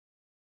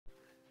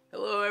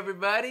Hello,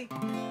 everybody.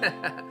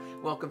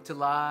 Welcome to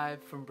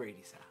Live from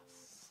Brady's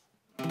house.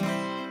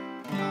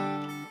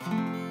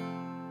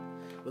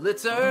 Well,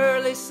 it's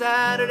early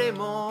Saturday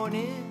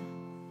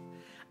morning.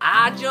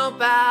 I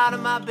jump out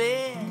of my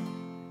bed,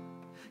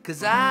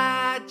 'cause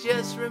I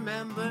just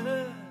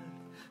remembered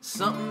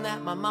something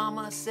that my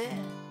mama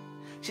said.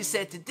 She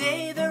said,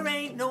 today there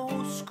ain't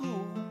no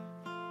school.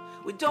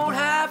 We don't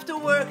have to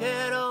work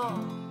at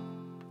all.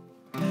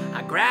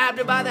 I grabbed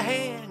her by the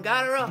hand,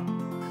 got her up,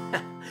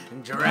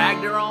 and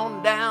dragged her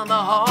on down the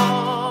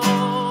hall.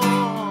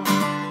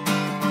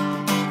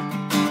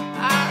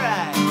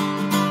 Alright,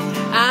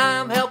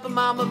 I'm helping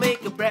mama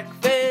make a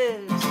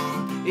breakfast.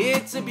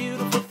 It's a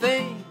beautiful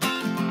thing.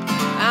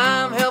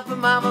 I'm helping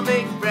mama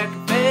make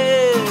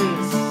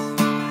breakfast.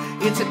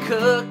 It's a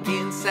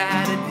cooking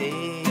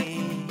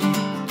Saturday.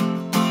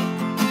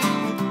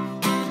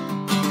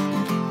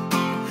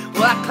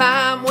 Well, I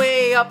climb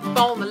way up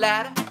on the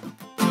ladder,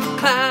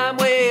 climb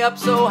way up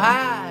so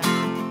high.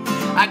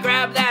 I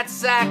grab that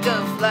sack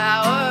of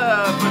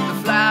flour, but the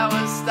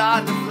flour's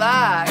starting to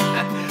fly.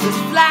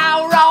 There's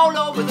flour all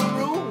over the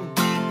room,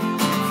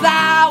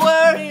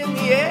 flour in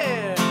the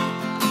air,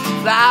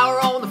 flour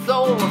on the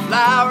floor,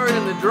 flour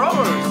in the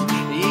drawers,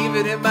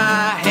 even in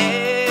my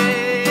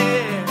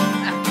hair.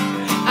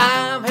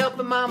 I'm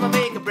helping mama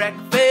make a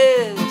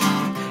breakfast.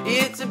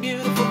 It's a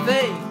beautiful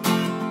thing.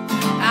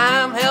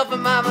 I'm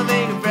helping mama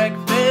make a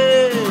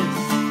breakfast.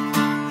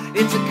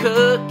 It's a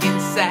cooking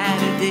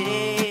Saturday.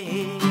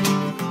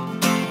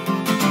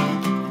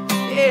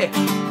 Yeah.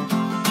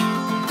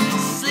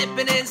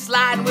 Slipping and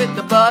sliding with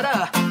the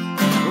butter,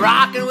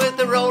 rocking with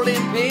the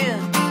rolling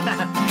pin.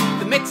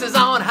 The mix is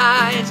on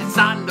high and she's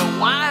starting to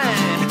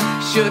whine.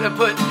 Should I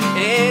put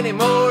any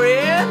more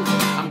in?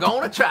 I'm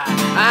gonna try.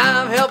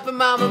 I'm helping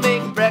mama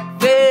make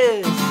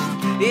breakfast.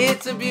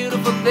 It's a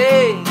beautiful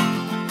thing.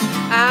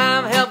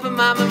 I'm helping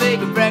mama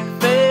make a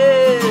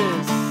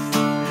breakfast.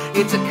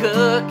 It's a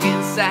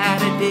cooking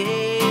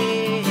Saturday.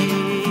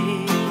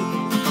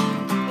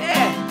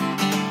 Yeah.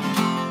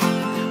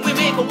 We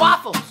make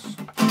waffles.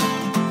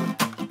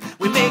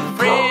 We make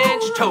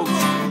French toast.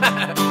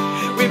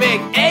 We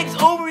make eggs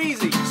over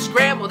easy,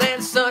 scrambled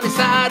and sunny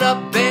side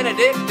up,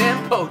 Benedict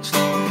and poached.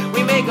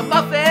 We make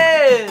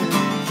muffins.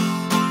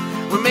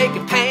 We're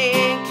making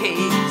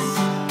pancakes.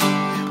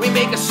 We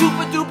make a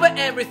super duper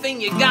everything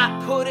you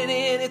got, put it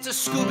in. It's a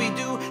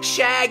Scooby-Doo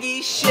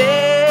Shaggy Shake.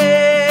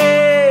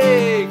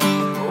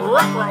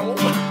 Ruh-roh.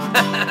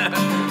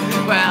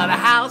 Well, the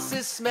house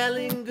is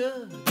smelling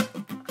good.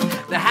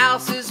 The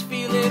house is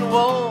feeling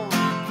warm.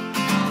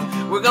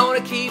 We're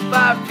gonna keep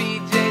our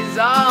PJs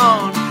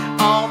on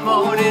all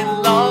morning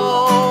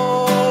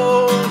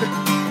long.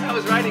 That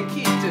was right in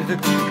key, too.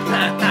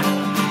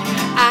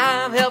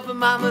 I'm helping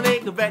mama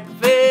make a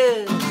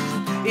breakfast.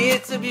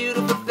 It's a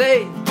beautiful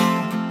thing.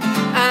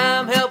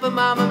 I'm helping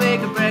mama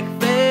make a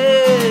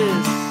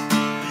breakfast.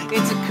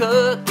 It's a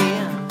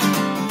cooking.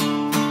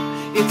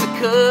 It's a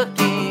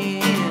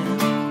cooking.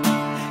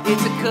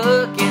 It's a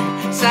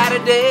cooking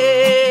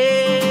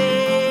Saturday.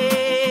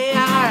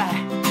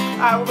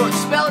 Alright, we're going to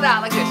spell it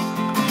out like this.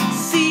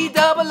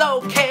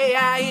 C-O-O-K-I-N-G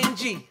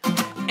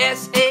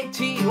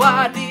S-A-T-Y-D-A-Y.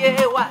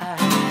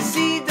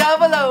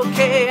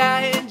 C-O-O-K-I-N-G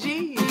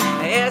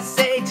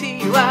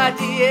S-A-T-Y-D-A-Y.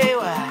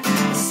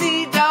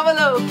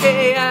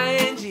 C-O-O-K-I-N-G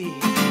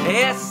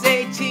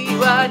S-A-T-Y-D-A-Y.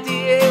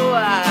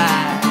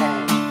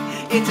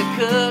 It's a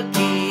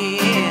cooking.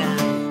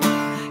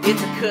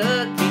 It's a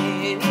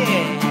cooking,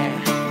 yeah.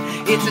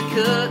 It's a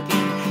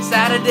cooking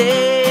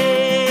Saturday.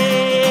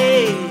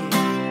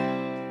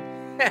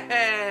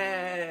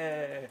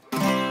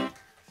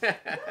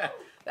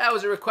 That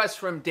was a request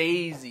from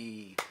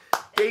Daisy.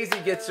 Daisy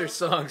gets her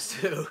songs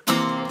too.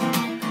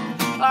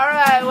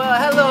 Alright, well,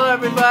 hello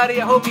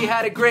everybody. I hope you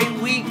had a great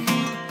week.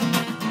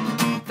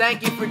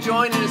 Thank you for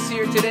joining us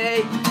here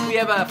today. We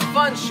have a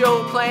fun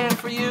show planned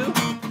for you.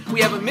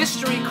 We have a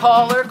mystery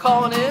caller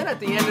calling in at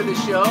the end of the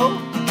show.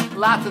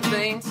 Lots of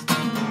things.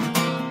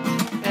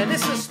 And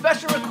this is a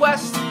special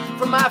request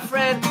from my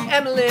friend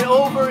Emily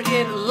over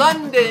in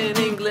London,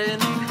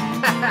 England.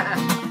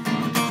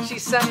 She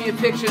sent me a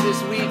picture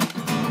this week,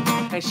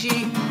 and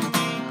she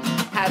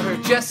had her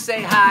Just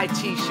Say Hi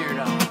t-shirt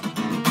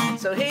on.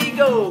 So here you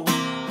go.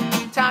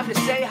 Time to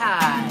say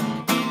hi.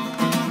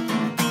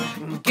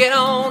 Get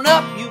on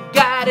up, you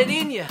got it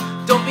in you.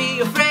 Don't be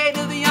afraid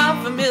of the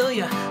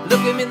unfamiliar.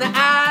 Look him in the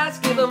eyes,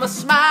 give him a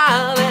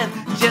smile, and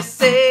just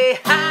say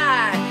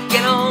hi.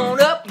 Get on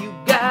up, you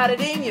got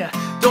it in you.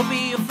 Don't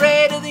be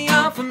afraid of the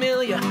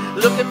unfamiliar.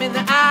 Look him in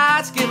the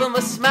eyes, give him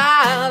a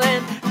smile,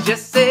 and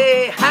just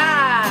say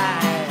hi.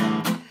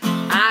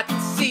 I can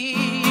see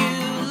you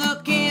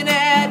looking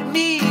at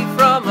me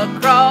from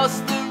across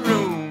the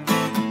room.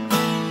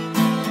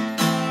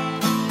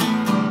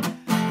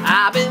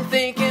 I've been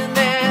thinking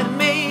that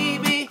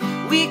maybe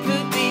we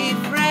could be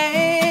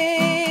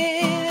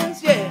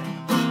friends, yeah.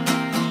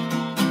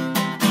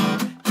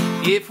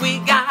 If we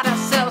got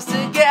ourselves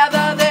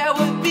together, there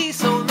would be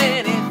so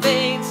many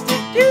things to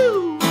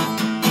do.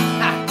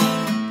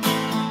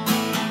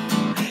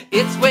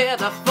 It's where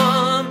the fun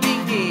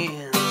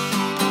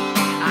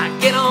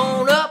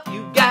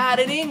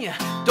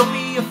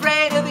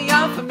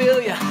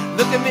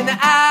in the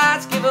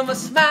eyes, give them a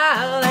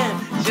smile,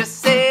 and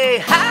just say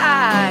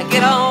hi.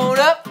 Get on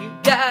up, you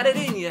got it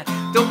in you.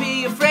 Don't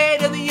be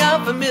afraid of the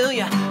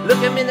unfamiliar.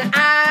 Look them in the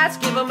eyes,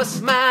 give them a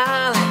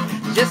smile,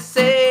 and just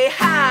say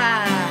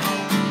hi.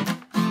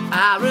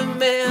 I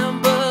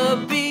remember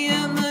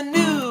being the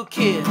new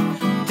kid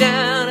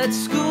down at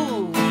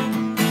school.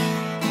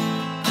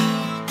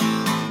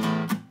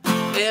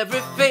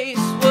 Every face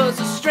was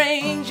a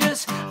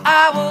stranger's.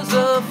 I was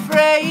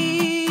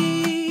afraid.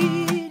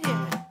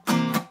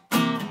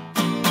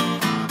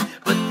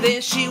 But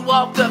then she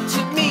walked up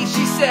to me.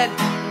 She said,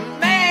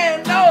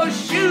 "Man, those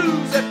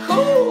shoes are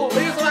cool.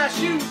 Here's my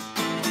shoes."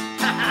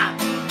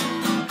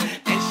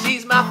 And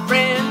she's my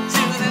friend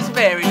to this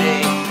very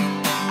day.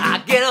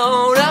 I get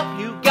on up,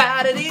 you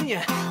got it in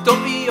you.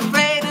 Don't be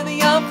afraid of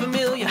the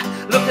unfamiliar.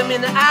 Look them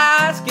in the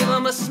eyes, give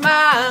them a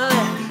smile,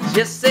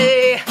 just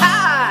say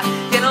hi.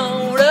 Get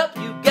on up,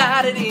 you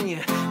got it in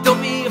you.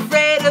 Don't be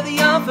afraid of the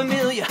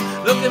unfamiliar.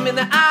 Look them in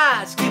the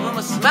eyes, give them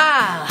a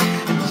smile,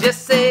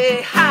 just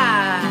say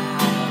hi.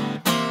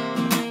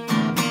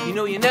 You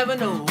know you never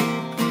know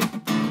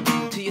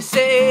till you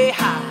say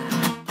hi.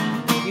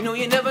 You know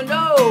you never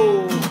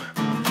know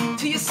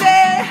till you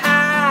say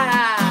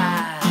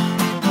hi.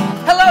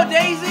 Hello,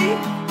 Daisy.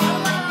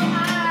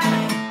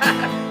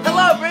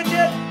 Hello,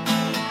 Bridget.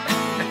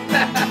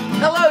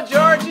 Hello,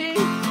 Georgie.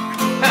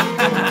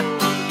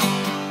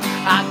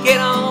 I get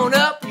on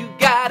up, you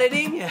got it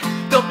in you.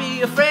 Don't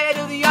be afraid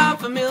of the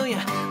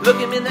unfamiliar. Look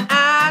him in the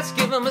eyes,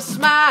 give him a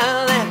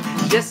smile,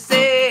 and just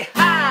say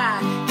hi.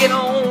 Get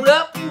on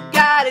up, you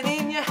got it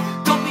in you.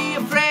 Don't be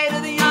afraid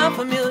of the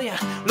unfamiliar.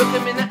 Look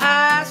him in the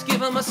eyes,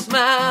 give him a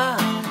smile,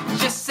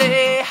 just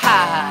say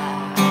hi.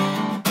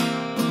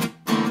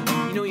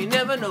 You know you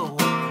never know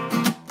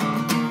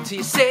till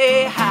you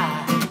say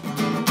hi.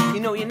 You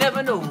know you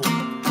never know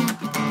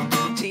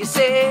till you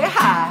say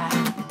hi.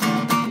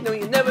 You know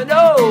you never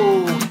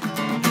know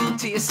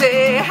till you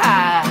say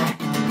hi.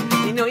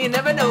 You know you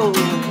never know.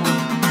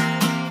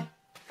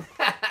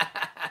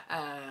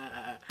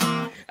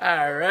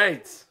 All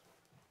right.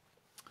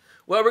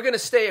 Well, we're going to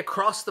stay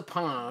across the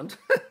pond.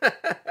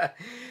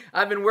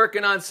 I've been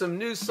working on some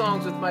new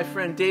songs with my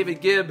friend David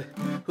Gibb,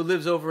 who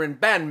lives over in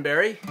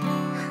Banbury.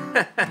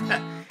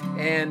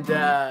 And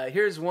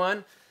here's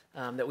one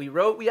that we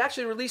wrote. We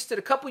actually released it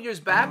a couple years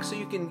back, so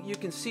you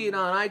can see it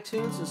on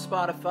iTunes and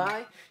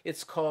Spotify.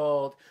 It's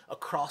called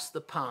Across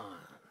the Pond.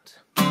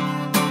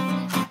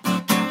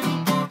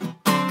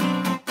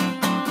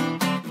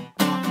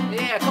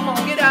 Yeah, come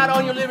on, get out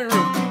on your living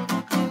room.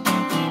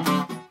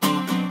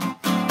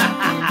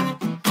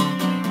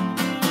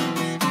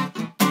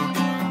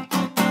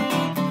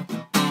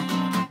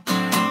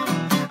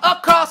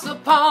 Across the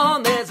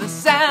pond there's a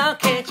sound,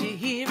 can't you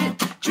hear it?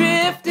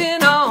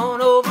 Drifting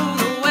on over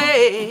the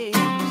waves.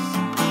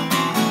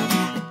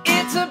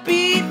 It's a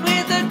beat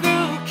with a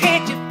groove,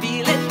 can't you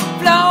feel it?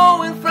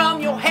 Flowing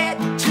from your head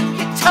to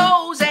your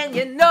toes, and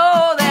you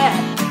know that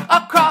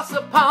across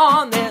the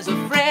pond there's a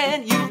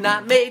friend you've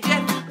not made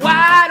yet.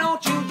 Why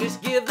don't you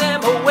just give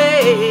them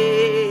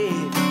away?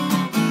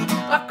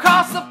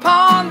 Across the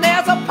pond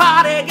there's a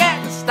party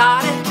getting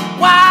started.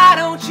 Why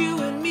don't you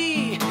and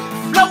me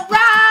float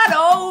right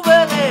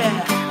over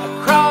there?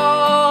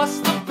 Across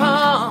the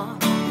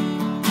pond,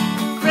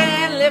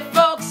 friendly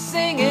folks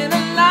singing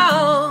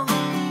along.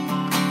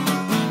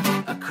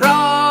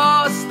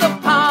 Across the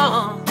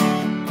pond,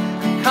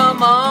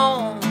 come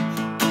on,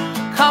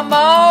 come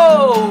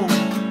on.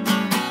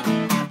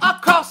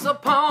 Across the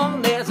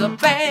pond there's a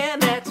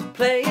band that's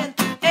playing.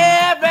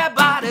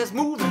 Everybody's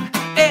moving,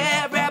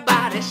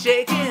 everybody's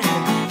shaking.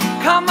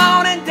 Come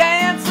on and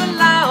dance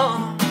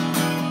along.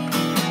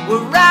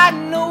 We're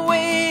riding a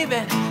wave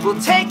and we'll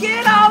take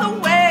it all the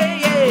way,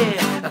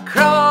 yeah.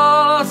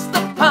 Across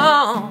the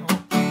pond,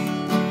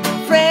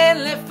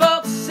 friendly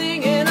folks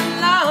singing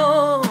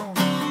along.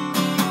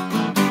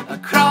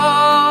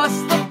 Across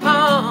the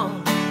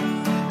pond,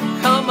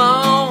 come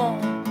on,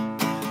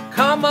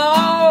 come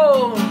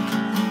on,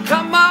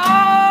 come on.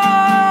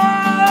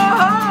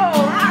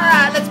 All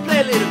right, let's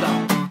play a little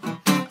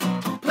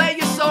bit. Play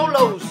your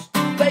solos,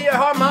 play your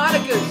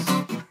harmonicas.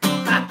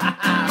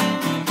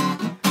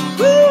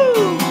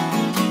 Woo!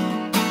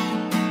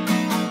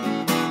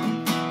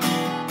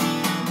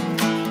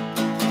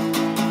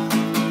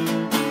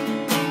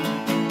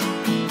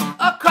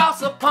 Across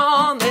the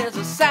pond there's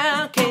a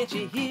sound, can't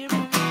you hear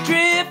it?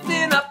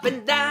 Drifting up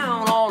and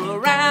down all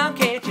around,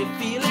 can't you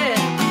feel it?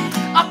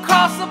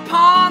 Across the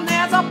pond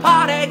there's a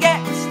party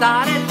getting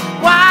started.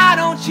 Why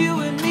don't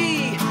you and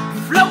me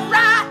float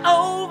right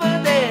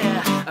over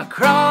there?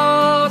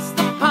 Across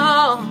the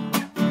pond,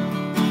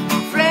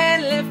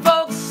 friendly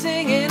folks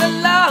singing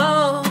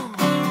along.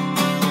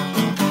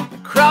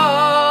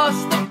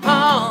 Across the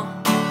pond,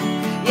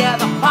 yeah,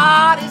 the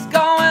party's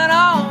going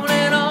on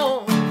and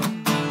on.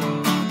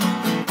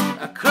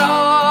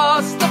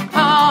 Across the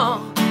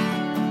pond,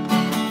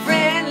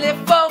 friendly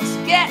folks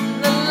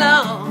getting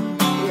along.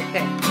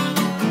 Yeah.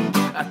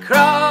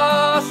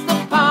 Across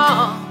the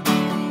pond,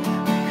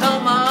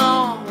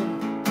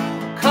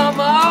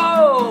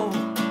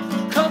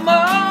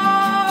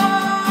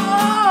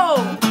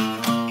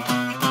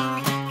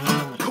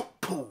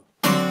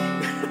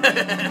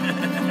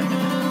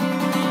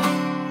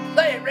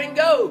 Play it,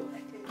 Ringo!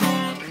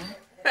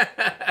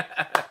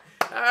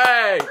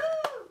 Alright.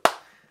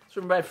 It's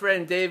from my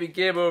friend David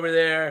Gibb over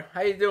there.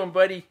 How you doing,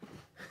 buddy?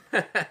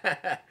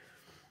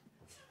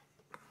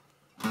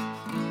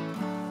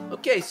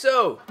 Okay,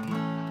 so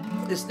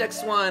this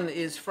next one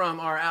is from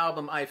our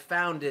album I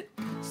Found It.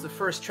 It's the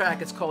first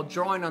track. It's called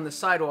Drawing on the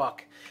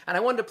Sidewalk. And I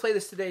wanted to play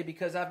this today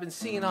because I've been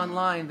seeing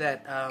online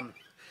that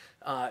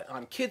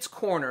on Kids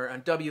Corner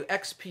on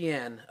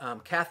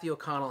WXPN, Kathy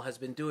O'Connell has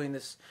been doing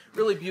this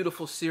really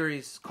beautiful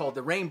series called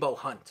The Rainbow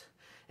Hunt.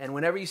 And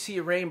whenever you see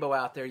a rainbow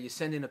out there, you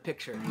send in a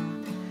picture.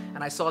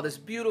 And I saw this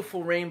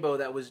beautiful rainbow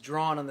that was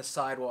drawn on the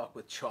sidewalk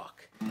with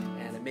chalk.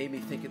 And it made me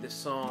think of this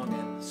song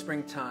and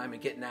springtime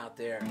and getting out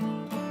there.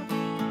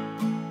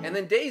 And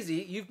then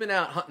Daisy, you've been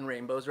out hunting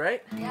rainbows,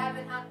 right? Yeah, I've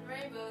been hunting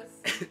rainbows.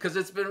 Because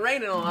it's been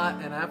raining a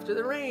lot, and after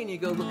the rain, you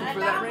go looking for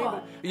that rainbow.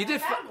 One. You did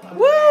one.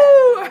 Woo!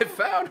 I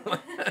found one.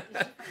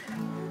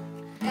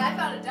 Yeah, I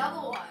found a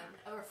double one.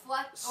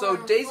 So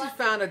Daisy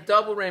found a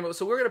double rainbow.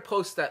 So we're going to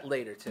post that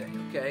later today,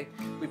 okay?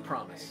 We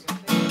promise.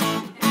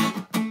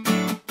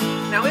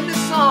 Now in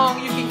this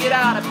song, you can get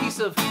out a piece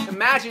of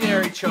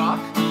imaginary chalk,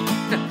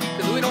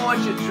 because we don't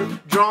want you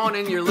drawn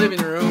in your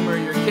living room or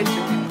your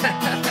kitchen,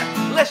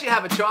 unless you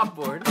have a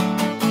chalkboard.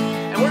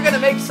 And we're going to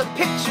make some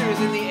pictures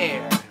in the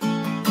air.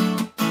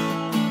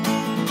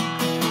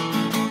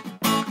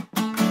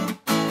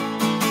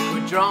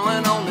 We're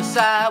drawing on the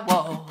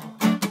sidewalk,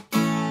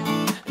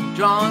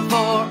 drawing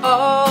for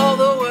all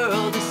the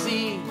world to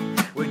see.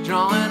 We're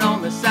drawing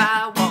on the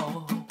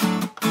sidewalk,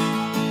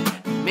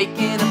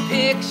 making a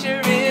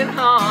picture in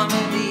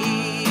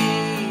harmony.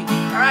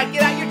 Alright,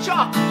 get out your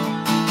chalk.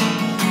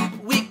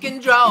 We can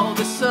draw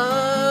the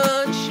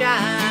sun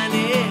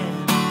shining.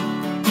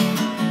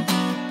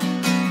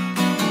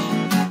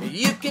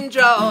 You can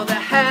draw the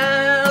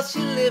house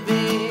you live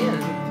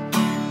in.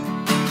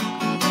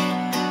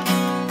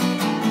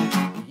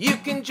 You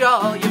can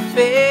draw your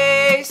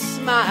face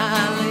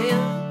smiling.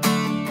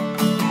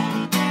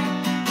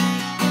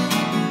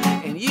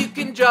 And you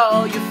can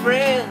draw your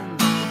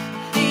friends.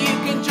 You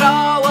can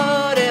draw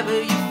whatever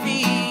you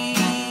feel.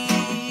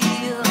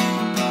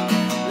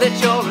 Let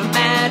your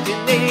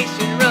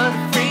imagination run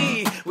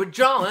free. We're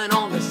drawing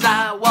on the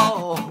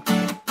sidewalk,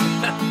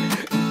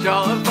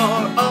 drawing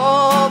for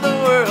all the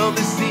world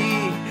to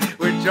see.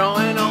 We're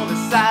drawing on the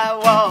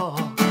sidewalk,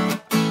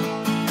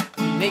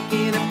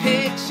 making a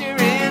picture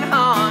in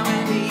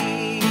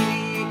harmony.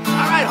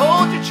 Alright,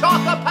 hold your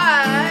chalk up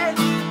high.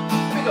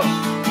 Here we go.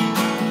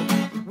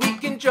 We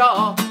can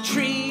draw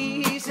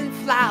trees and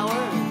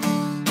flowers.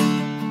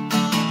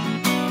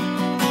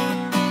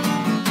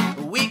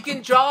 We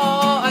can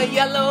draw a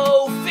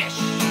yellow fish.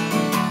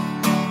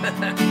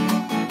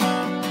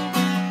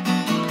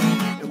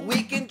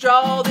 We can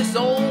draw this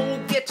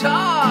old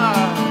guitar.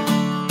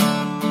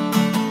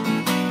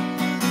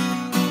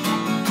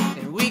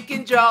 And we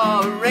can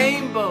draw a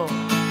rainbow.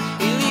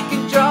 And we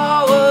can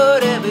draw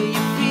whatever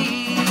you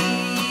feel.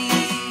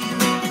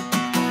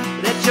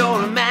 Let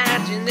your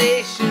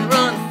imagination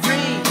run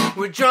free.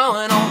 We're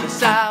drawing on the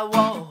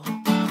sidewalk,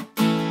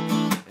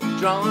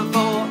 drawing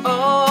for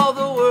all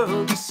the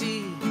world to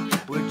see.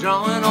 We're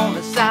drawing on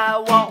the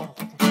sidewalk,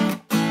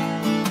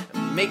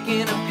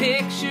 making a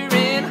picture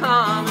in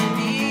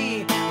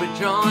harmony. We're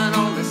drawing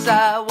on the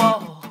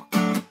sidewalk,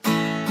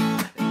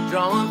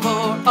 drawing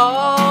for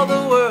all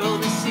the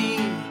world to see.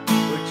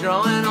 We're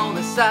drawing on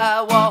the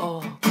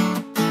sidewalk,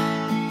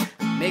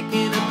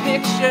 making a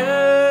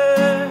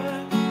picture,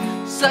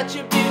 such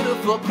a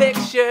beautiful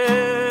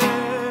picture,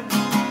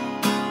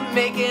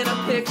 making a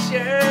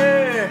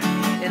picture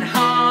in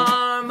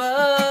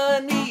harmony.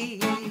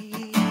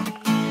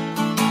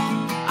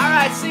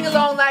 Alright, sing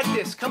along like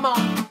this, come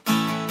on.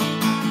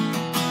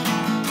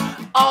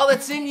 All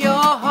that's in your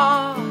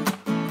heart,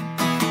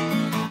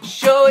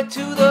 show it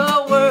to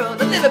the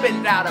world. A little bit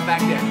louder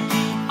back there.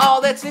 All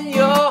that's in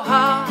your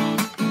heart,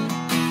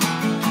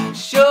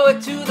 show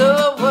it to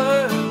the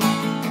world.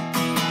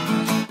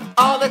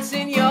 All that's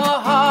in your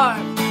heart,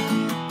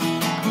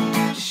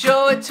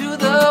 show it to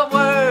the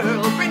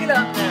world. Bring it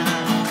up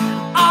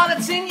now. All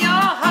that's in your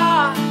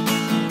heart,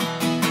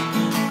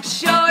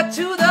 show it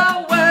to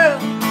the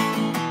world.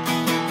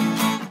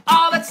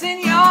 All that's in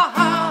your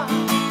heart,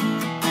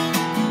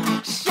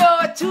 show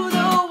it to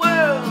the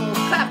world.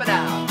 Clap it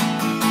out.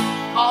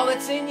 All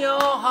that's in your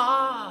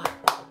heart,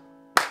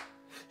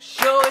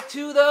 show it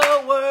to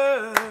the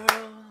world.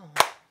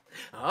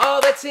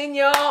 All that's in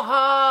your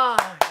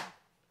heart,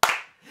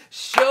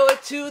 show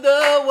it to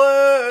the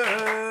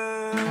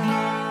world.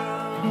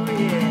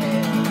 Yeah.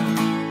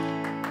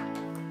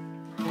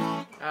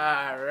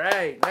 All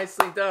right,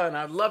 nicely done.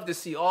 I'd love to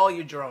see all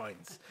your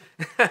drawings.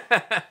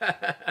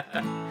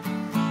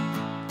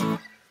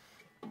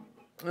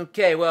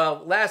 Okay,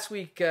 well, last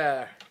week,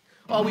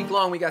 all week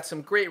long, we got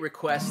some great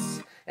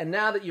requests. And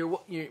now that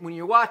when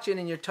you're watching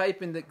and you're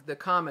typing the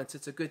comments,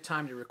 it's a good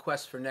time to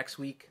request for next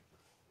week.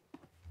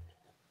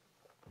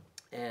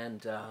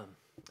 And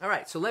All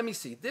right, so let me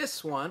see.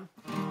 This one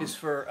is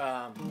for,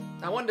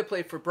 I wanted to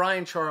play for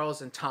Brian,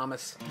 Charles, and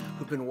Thomas,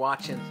 who've been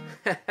watching.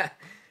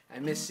 I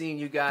miss seeing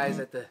you guys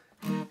at the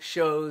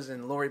shows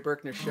and Laurie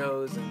Berkner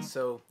shows, and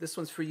so this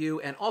one's for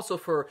you, and also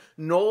for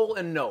Noel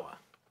and Noah.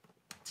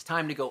 It's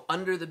time to go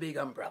under the big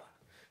umbrella.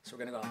 So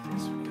we're going to go like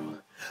this. We're gonna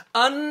go,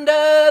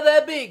 under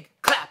the big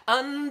clap,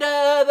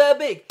 under the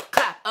big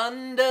clap,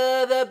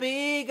 under the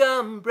big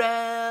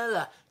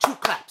umbrella. 2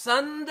 claps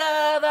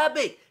under the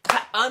big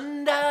clap,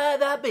 under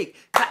the big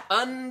clap,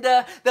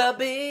 under the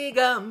big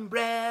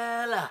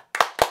umbrella.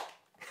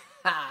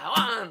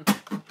 1,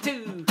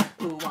 2,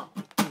 1.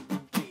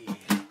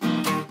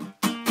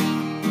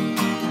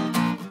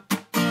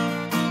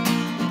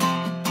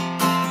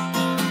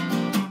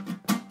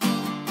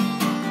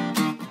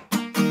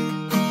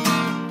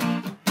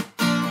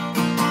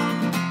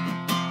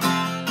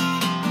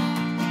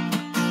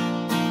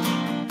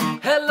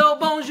 Hello,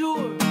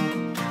 bonjour,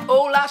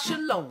 hola,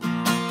 shalom,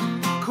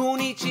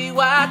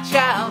 konnichiwa,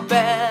 ciao,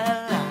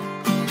 bella.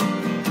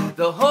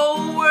 The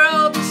whole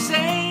world is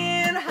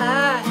saying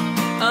hi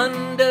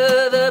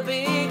under the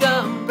big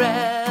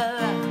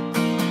umbrella.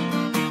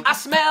 I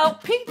smell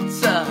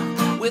pizza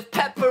with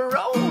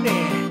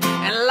pepperoni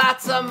and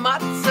lots of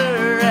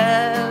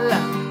mozzarella.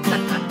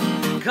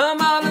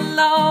 Come on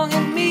along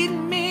and meet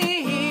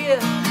me here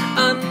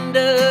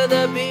under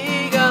the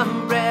big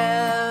umbrella.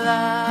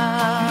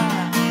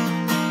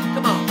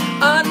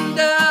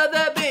 Under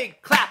the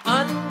big clap,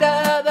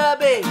 under the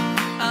big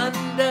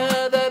umbrella.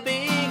 Under the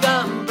big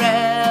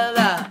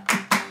umbrella.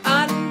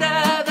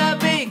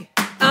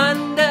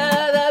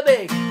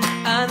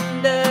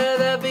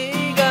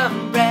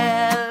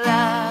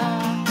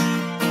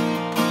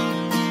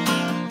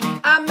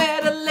 I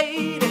met a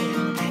lady,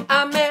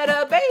 I met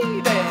a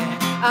baby,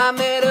 I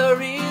met a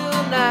real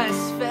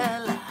nice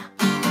fella.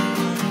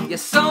 Yeah,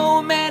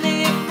 so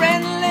many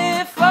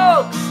friendly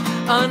folks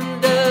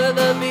under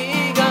the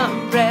big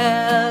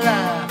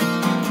umbrella.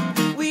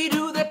 We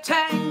do the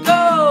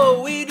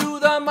tango, we do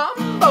the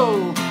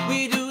mambo,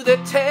 we do the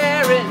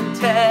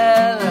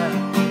tarantella.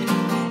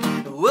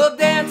 We'll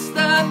dance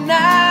the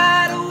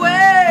night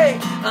away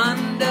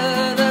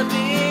under the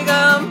big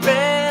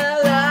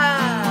umbrella.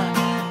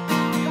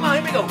 Come on,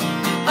 here we go.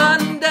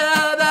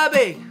 Under the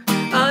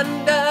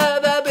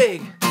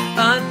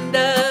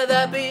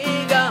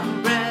big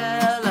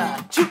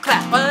umbrella. 2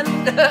 clap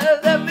under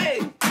the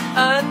big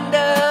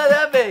umbrella.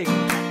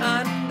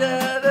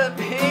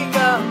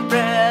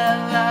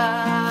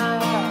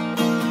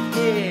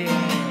 Yeah.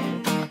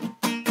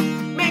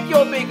 Make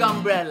your big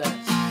umbrellas.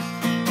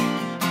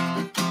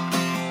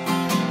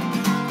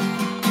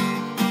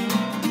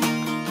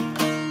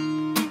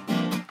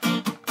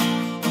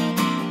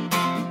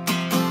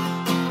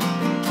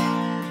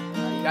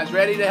 You guys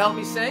ready to help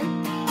me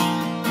sing?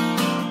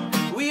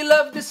 We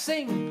love to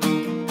sing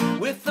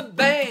with the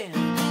band,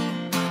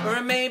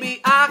 or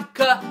maybe a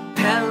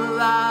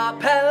cappella,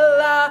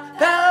 pella,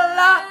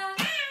 pella.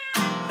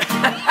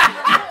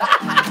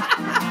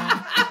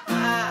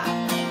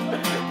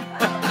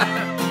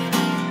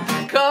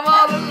 Come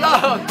on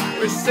along,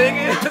 we're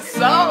singing a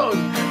song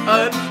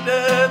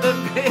under the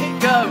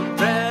big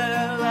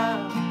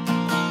umbrella.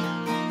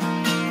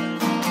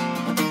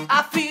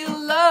 I feel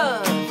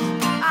loved,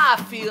 I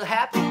feel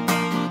happy,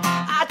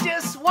 I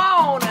just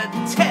wanna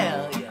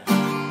tell you,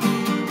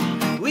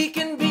 we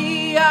can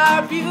be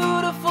our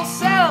beautiful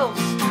selves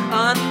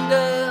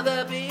under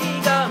the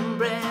big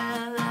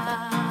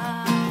umbrella.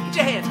 Get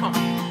your hands, come on.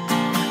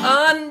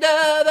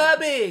 Under the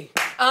big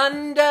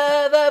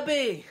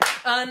umbrella.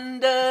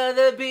 Under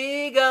the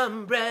big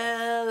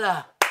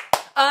umbrella.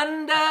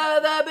 Under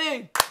the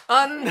big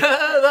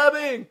umbrella.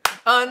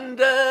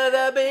 Under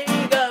the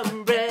big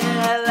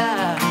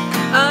umbrella.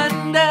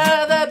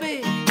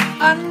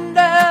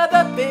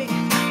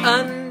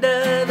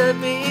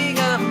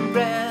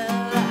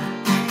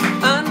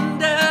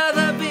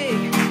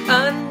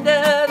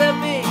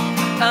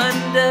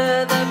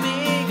 Under the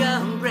big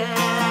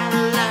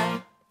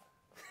umbrella.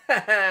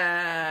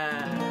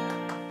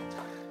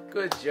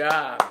 Good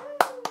job.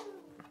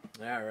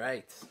 All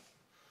right.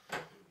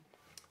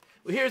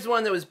 Well, here's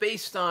one that was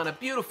based on a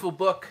beautiful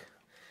book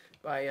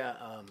by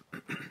a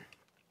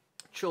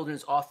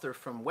children's author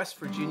from West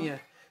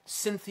Virginia.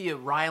 Cynthia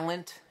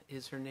Rylant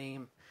is her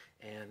name.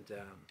 And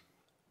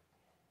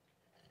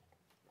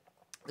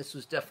this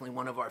was definitely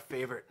one of our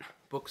favorite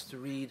books to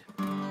read.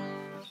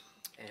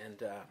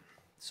 And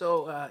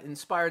so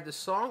inspired this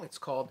song. It's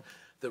called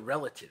The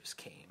Relatives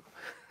Came.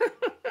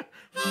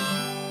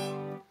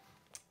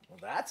 Well,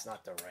 that's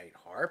not the right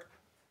harp.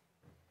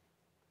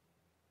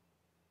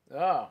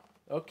 Oh,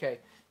 okay.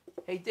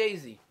 Hey,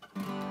 Daisy,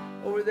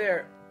 over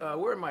there,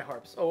 where are my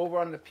harps? Oh, over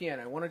on the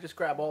piano. I want to just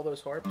grab all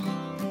those harps.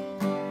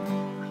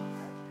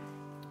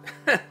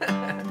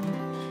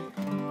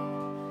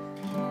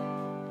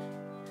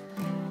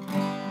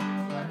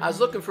 I was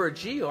looking for a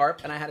G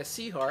harp, and I had a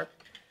C harp.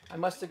 I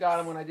must have got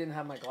them when I didn't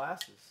have my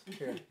glasses.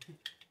 Here,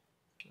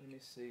 let me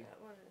see.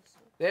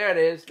 There it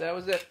is. That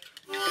was it.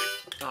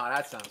 Oh,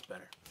 that sounds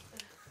better.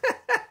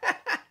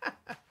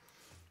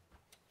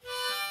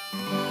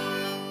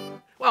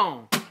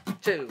 1,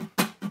 2,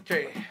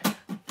 3,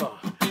 4.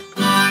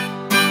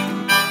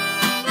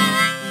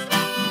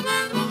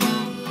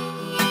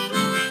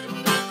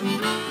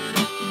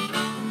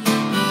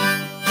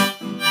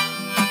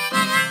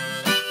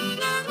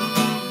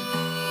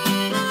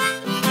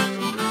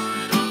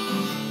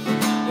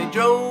 They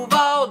drove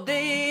all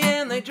day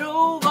and they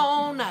drove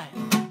all night,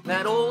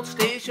 that old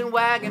station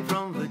wagon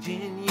from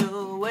Virginia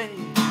way,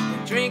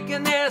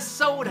 drinking their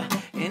soda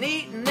and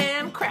eating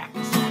them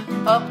crackers.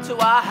 Up to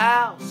our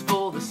house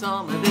for the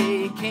summer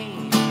they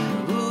came.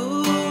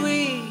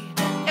 Ooh-wee,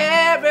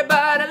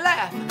 everybody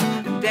laughing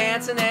and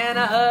dancing and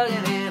a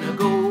hugging and a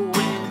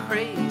going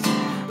crazy.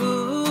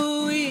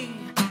 Ooh-wee,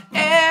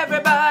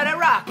 everybody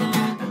rocking.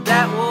 And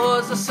that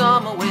was the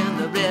summer when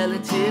the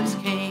relatives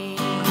came.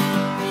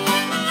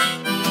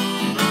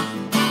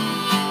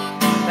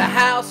 The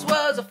house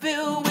was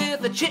filled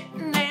with a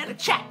chittin' and a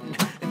chattin'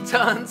 and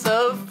tons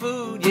of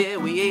food. Yeah,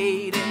 we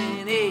ate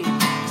and ate,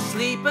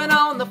 sleeping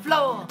on the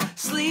floor,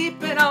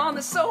 sleeping on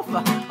the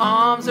sofa,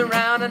 arms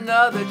around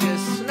another,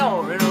 just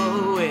snoring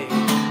away.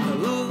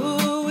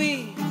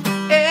 Ooh-wee,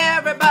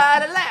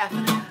 everybody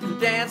laughing,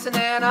 dancing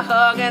and a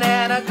hugging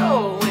and a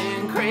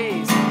going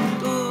crazy.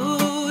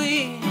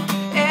 Ooh-wee,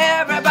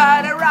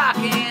 everybody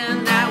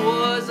rocking. That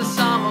was the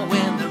summer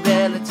when the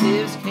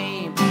relatives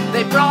came.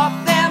 They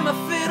brought them a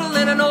fiddle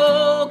and an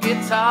old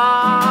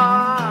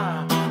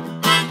guitar.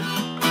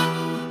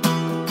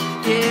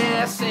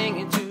 Yeah,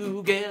 singing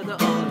together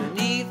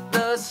underneath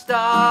the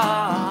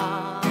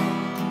stars.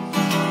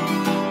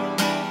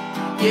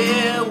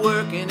 Yeah,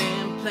 working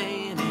and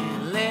playing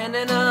and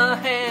lending a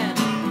hand,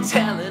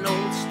 telling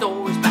old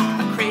stories about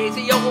a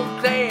crazy old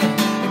clan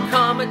and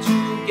coming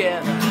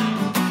together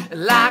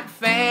like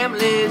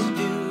families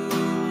do.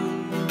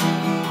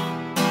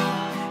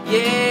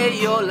 Yeah,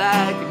 you're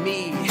like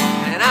me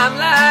and I'm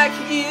like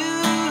you.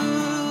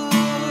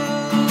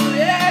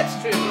 Yeah, it's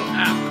true.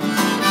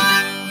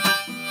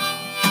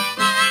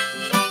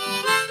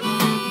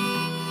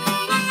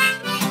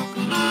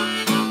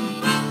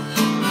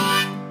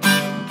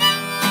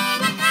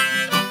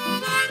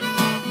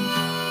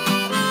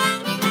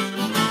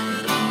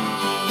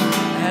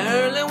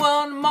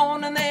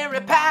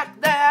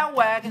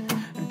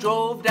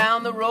 Drove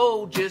down the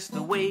road just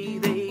the way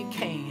they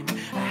came,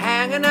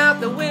 hanging out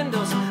the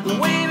windows,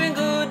 waving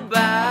goodbye.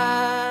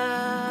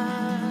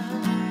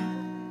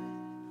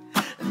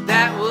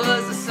 That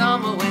was the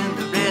summer when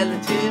the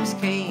relatives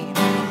came.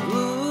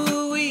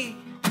 Ooh-wee,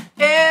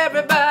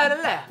 everybody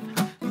laughing,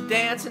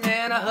 dancing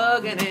and a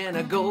hugging and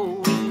a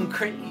going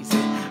crazy.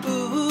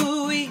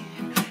 Ooh-wee,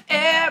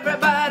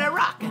 everybody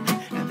rocking.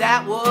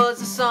 That was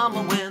the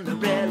summer when the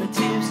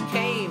relatives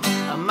came.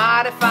 A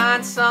mighty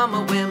fine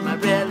summer when my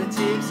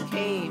relatives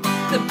came.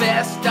 The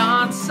best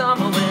darn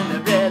summer when the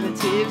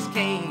relatives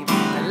came.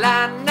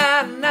 La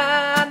na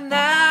na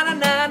na na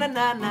na na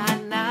na na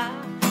na.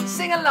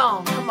 Sing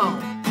along, come on.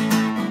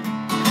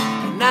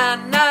 Na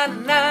na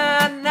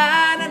na na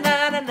na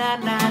na na na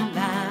na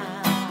na.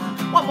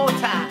 One more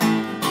time.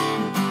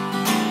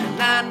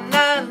 Na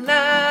na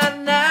na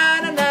na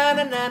na na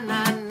na na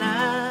na.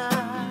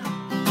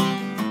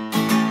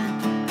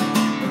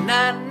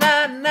 Na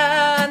na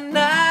na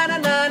na na na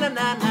na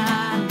na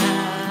na.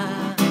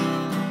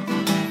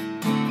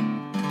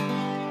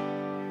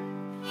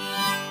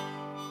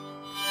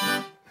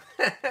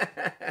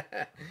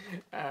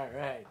 All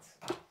right.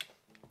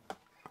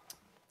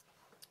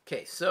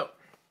 Okay, so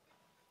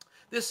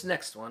this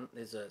next one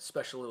is a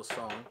special little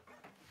song.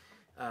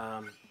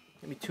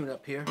 Let me tune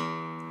up here.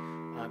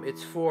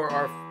 It's for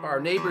our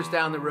neighbors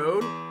down the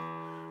road,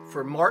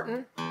 for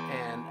Martin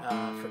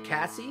and for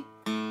Cassie,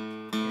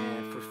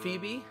 and for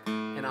Phoebe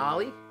and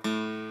Ollie.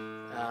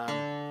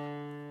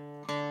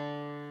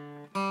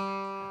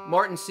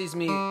 Martin sees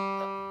me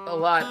a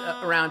lot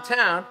around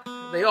town.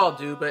 They all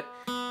do, but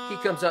he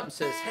comes up and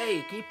says,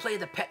 "Hey, can you play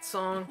the pet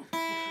song?"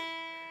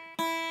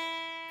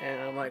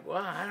 And I'm like,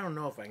 "Well, I don't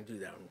know if I can do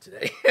that one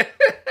today."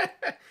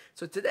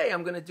 So today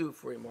I'm going to do it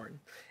for you, Martin.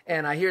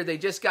 And I hear they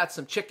just got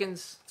some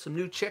chickens, some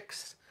new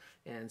chicks,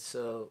 and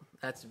so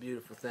that's a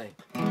beautiful thing.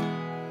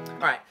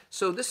 All right,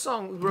 so this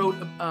song we wrote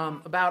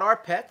about our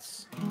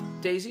pets.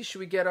 Daisy, should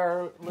we get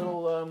our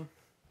little,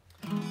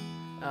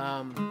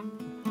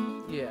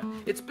 yeah,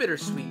 it's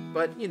bittersweet,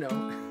 but, you know,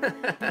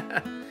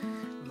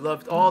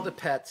 loved all the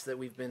pets that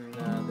we've been,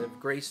 that have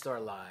graced our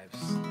lives.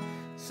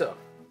 So.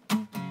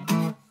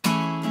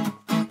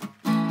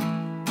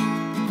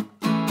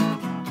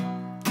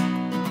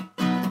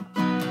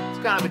 It's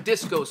kind of a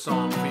disco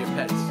song for your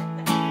pets.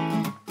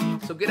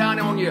 So get out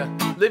on your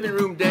living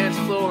room dance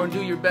floor and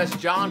do your best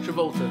John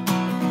Travolta.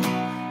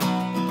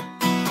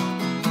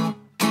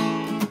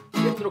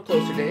 Get a little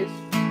closer, Dave.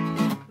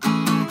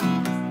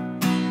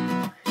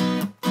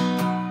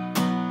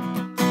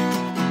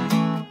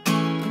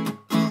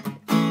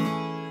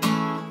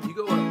 You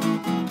go up.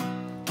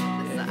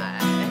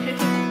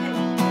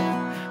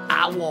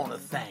 I want to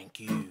thank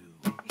you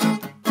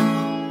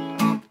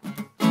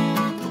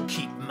for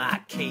keeping my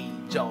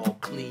cage all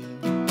clean.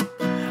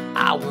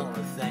 I want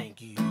to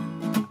thank you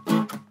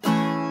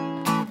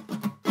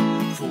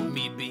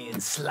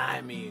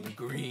slimy and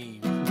green.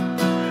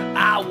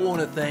 I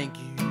wanna thank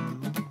you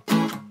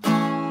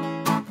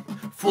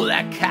for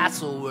that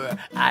castle where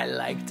I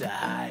like to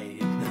hide.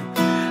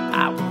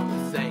 I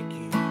wanna thank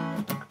you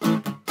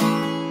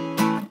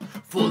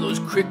for those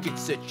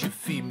crickets that you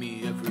feed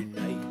me every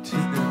night.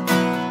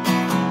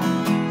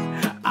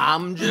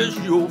 I'm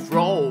just your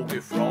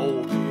froggy,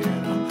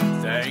 and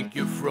I thank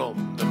you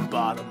from the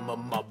bottom of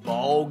my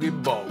boggy.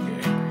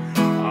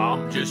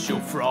 I'm just your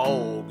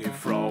froggy,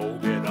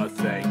 and I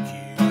thank you.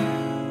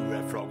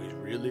 That frog is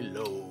really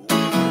low.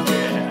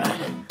 Yeah.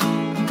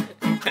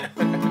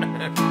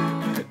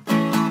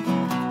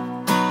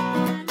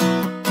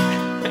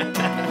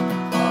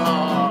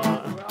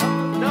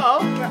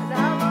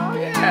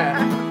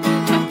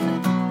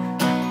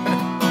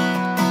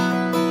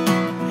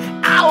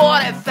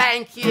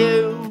 Thank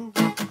you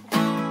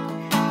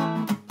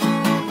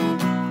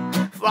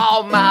for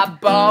all my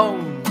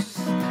bones.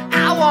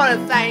 I want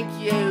to thank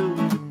you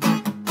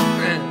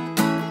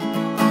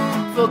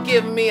for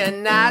giving me a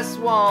nice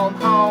warm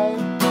home.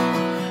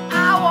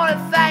 I want to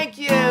thank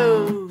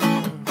you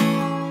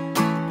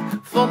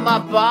for my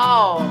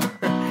ball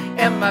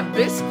and my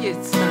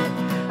biscuits.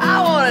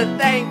 I want to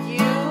thank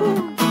you,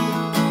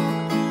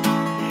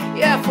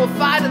 yeah, for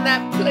finding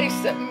that place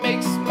that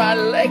makes my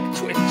leg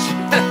twitch.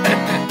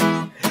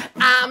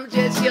 I'm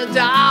just your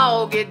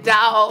doggy.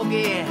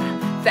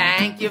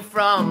 Thank you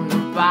from the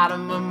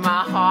bottom of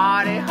my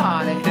hearty.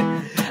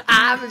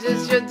 I'm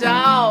just your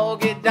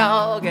doggy,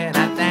 and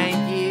I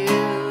thank you.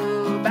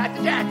 Back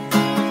to Jack.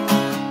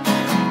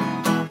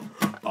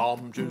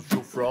 I'm just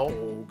your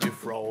froggy,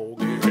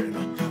 and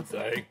I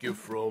thank you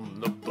from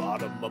the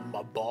bottom of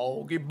my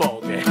boggy.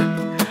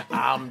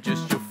 I'm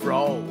just your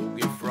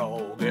froggy,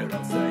 and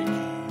I thank you.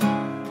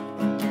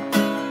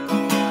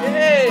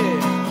 Yeah.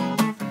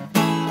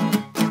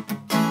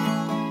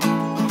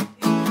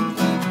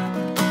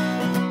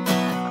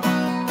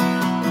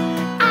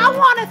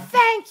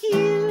 Thank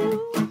you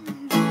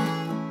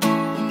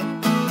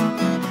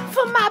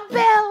for my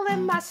bell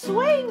and my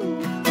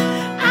swing.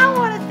 I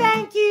want to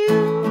thank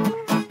you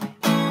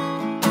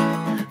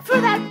for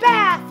that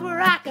bath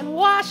where I can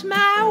wash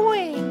my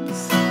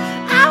wings.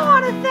 I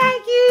want to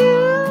thank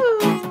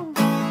you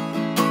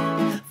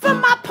for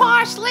my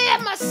parsley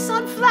and my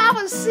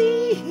sunflower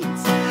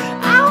seeds.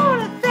 I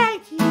want to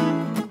thank you,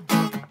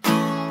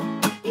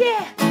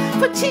 yeah,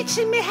 for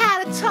teaching me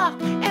how to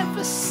talk and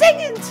for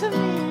singing to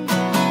me.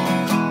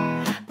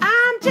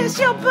 Just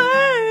your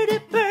birdie.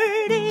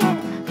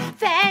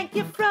 Thank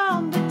you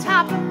from the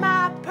top of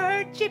my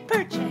perchy.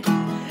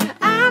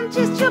 I'm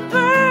just your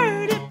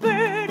birdie.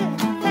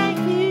 Thank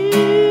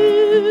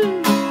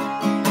you.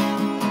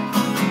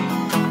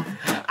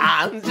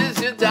 I'm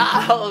just your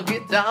doggy.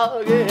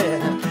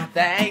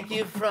 Thank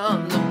you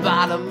from the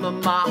bottom of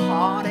my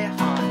hearty.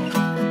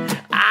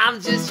 I'm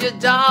just your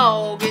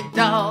doggy.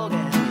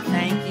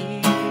 Thank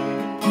you.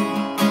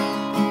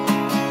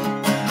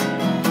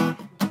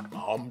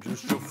 I'm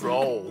just your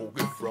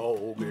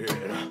froggy.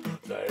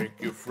 Thank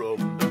you from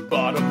the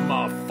bottom of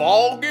my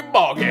foggy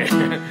boggy.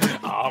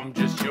 I'm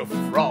just your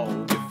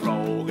froggy,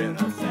 and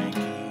I thank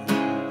you.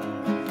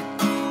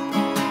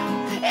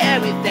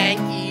 And we thank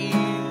you.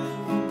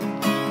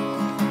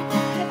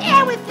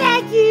 And we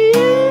thank you.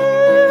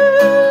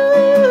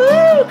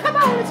 Come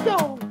on, let's go.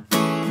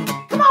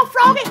 Come on,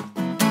 Froggy.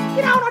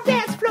 Get on our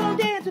dance floor and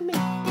dance with me.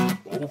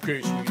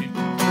 Okay, sweetie.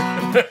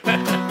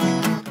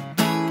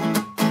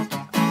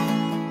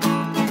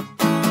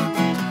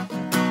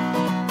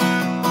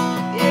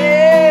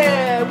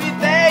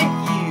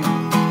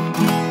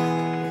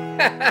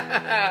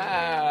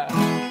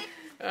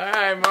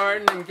 Alright,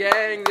 Martin and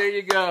gang, there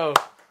you go.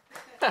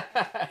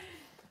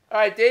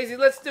 Alright, Daisy,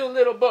 let's do a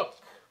little book.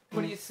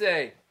 What do you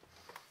say?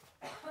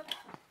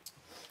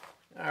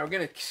 Alright, we're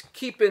going to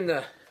keep in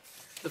the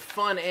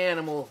fun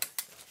animal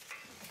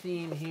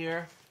theme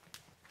here.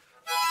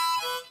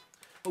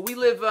 But we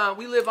live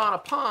on a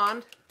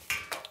pond,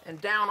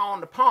 and down on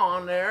the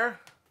pond there,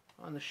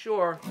 on the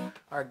shore,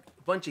 are a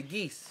bunch of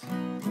geese.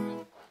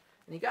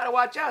 And you got to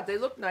watch out. They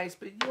look nice,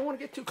 but you don't want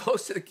to get too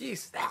close to the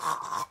geese.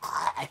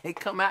 They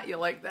come at you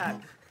like that.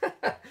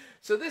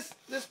 So this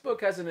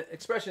book has an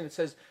expression that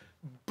says,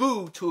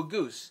 boo to a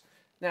goose.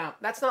 Now,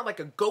 that's not like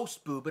a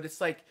ghost boo, but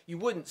it's like you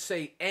wouldn't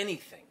say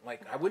anything.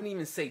 Like, I wouldn't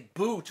even say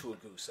boo to a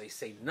goose. I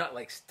say, not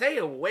like, stay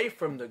away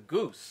from the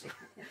goose.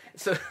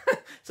 So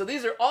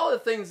these are all the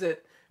things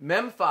that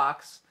Mem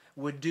Fox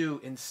would do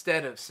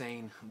instead of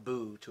saying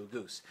boo to a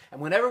goose.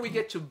 And whenever we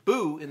get to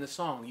boo in the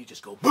song, you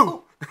just go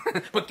boo.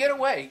 But get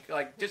away.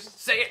 Like,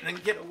 just say it and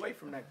then get away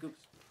from that goose.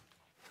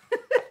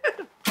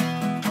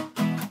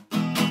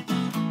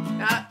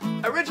 Now,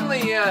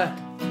 originally,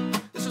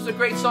 this was a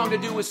great song to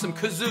do with some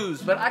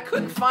kazoos, but I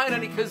couldn't find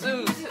any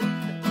kazoos.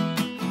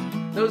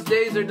 Those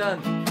days are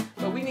done.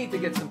 But we need to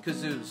get some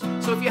kazoos.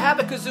 So if you have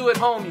a kazoo at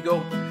home, you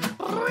go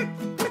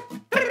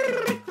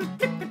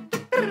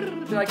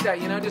like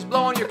that, you know, just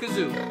blow on your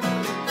kazoo.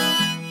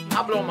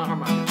 I'll blow on my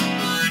harmonica.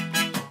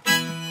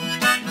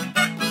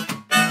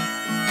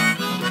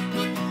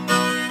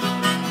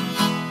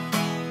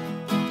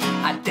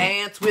 I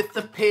dance dance with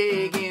a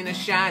pig in a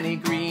shiny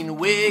green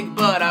wig,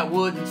 but I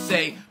wouldn't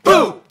say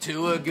boo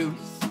to a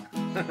goose.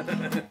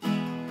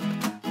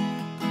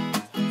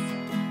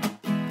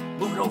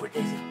 Move it over,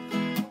 Daisy.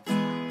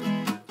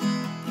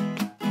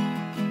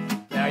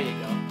 There you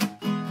go.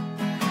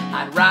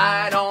 I'd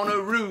ride on a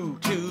roo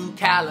to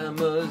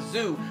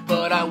Kalamazoo,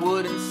 but I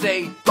wouldn't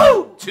say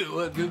boo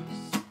to a goose.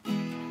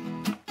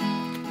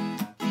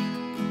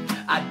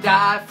 I'd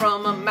dive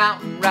from a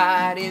mountain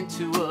right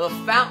into a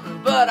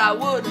fountain, but I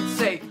wouldn't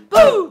say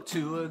boo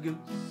to a goose.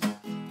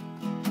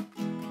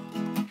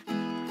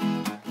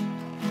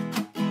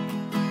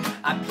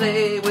 I'd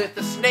play with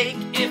a snake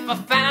if I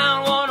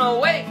found one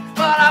awake,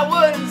 but I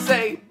wouldn't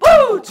say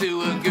boo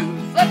to a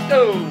goose. Let's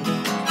go!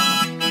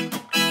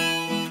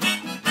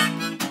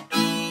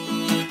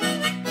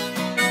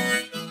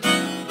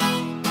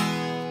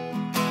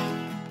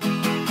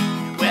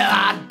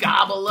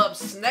 Gobble up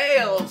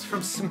snails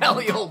from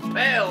smelly old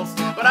pails,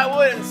 but I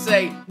wouldn't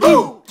say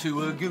boo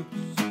to a goose.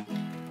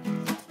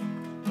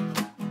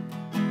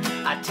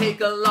 I'd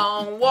take a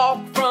long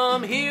walk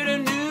from here to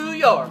New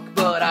York,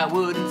 but I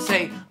wouldn't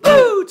say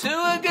boo to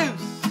a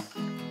goose.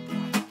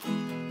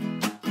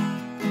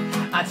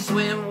 I'd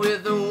swim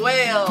with a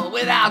whale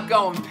without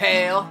going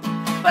pale,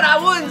 but I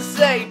wouldn't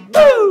say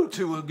boo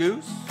to a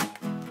goose.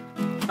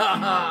 Ha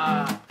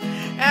ha.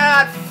 And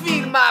I'd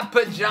feed my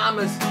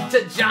pajamas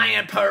to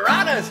giant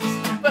piranhas,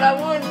 but I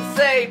wouldn't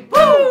say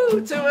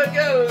boo to a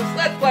goose.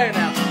 Let's play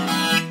now.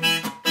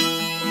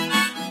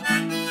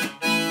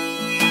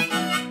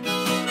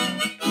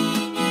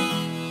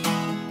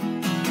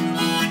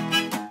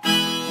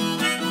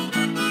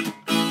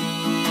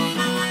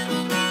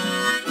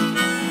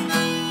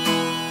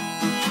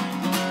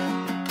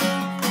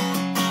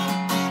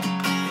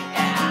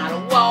 And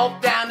I'd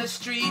walk down the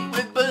street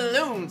with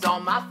balloons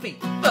on my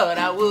feet, but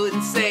I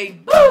wouldn't say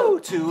boo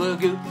to a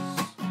goose.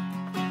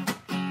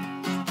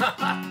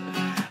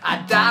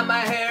 I'd dye my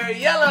hair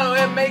yellow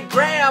and make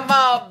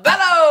grandma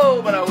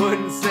bellow, but I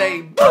wouldn't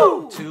say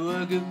boo to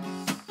a goose.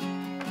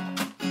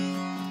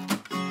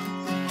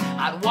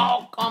 I'd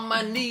walk on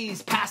my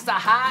knees past a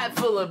hive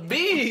full of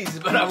bees,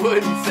 but I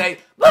wouldn't say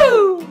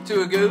boo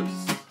to a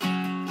goose.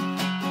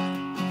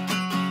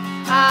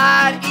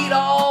 I'd eat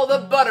all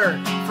the butter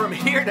from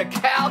here to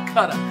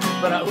Calcutta,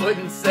 but I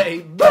wouldn't say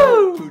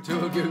boo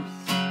to a goose.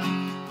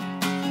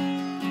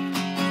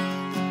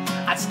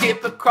 I'd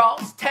skip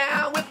across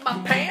town with my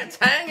pants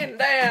hanging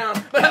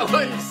down, but I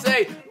wouldn't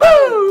say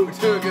boo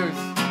to a goose.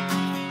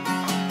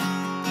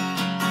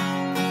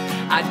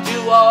 I'd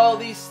do all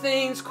these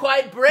things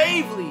quite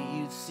bravely,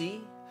 you'd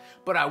see,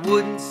 but I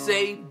wouldn't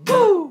say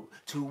boo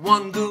to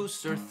one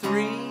goose or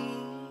three,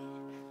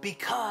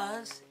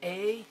 because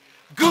a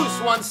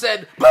goose once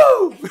said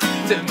boo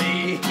to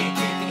me.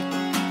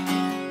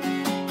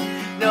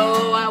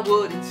 No, I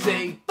wouldn't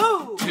say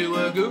boo to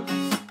a goose.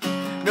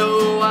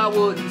 No, I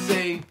wouldn't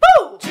say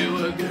boo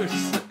to a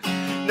goose.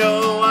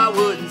 No, I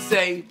wouldn't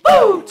say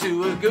boo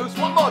to a goose.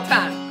 One more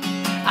time.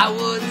 I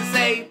wouldn't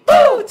say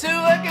boo to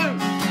a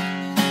goose.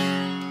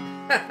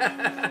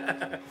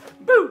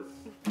 Boo.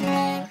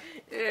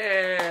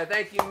 Yeah,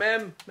 thank you,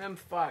 Mem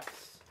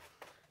Fox.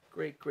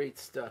 Great, great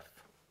stuff.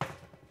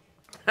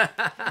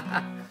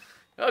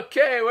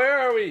 Okay, where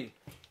are we?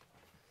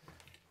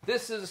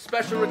 This is a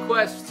special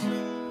request.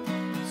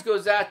 This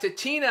goes out to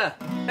Tina,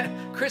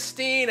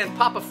 Christine, and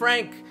Papa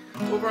Frank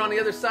over on the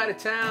other side of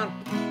town.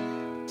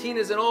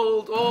 Tina's an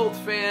old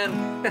fan.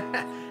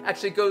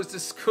 Actually goes to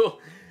school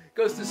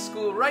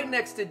right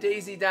next to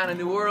Daisy down in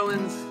New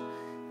Orleans.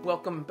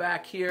 Welcome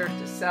back here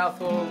to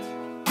Southold.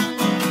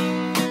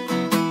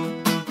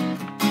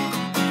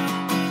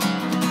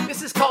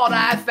 This is called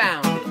I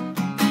Found It.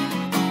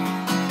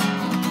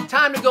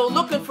 Time to go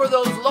looking for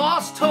those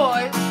lost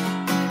toys.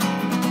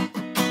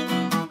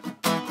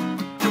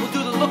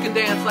 Looking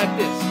dance like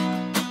this.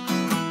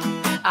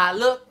 I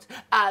looked,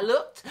 I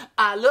looked,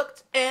 I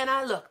looked, and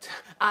I looked.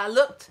 I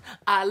looked,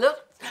 I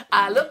looked,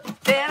 I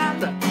looked, and I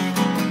looked.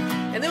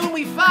 And then when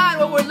we find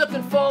what we're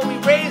looking for, we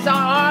raise our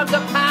arms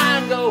up high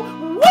and go,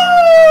 woo!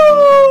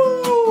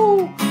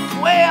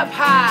 Way up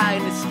high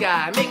in the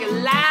sky. Make a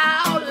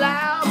loud,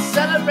 loud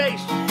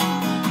celebration.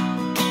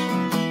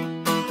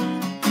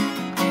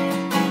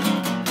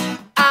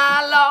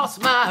 I lost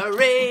my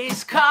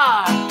race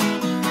car.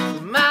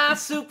 My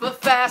super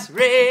fast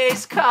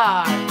race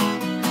car.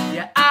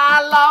 Yeah,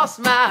 I lost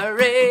my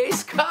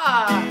race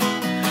car.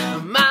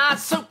 My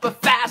super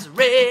fast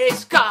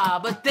race car.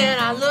 But then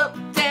I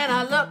looked, and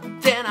I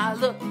looked, and I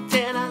looked,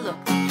 and I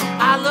looked.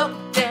 I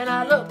looked, and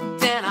I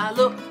looked, and I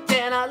looked,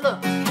 and I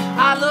looked.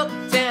 I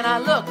looked, and I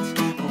looked.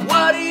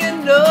 What do you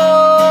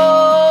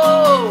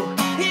know?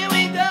 Here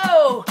we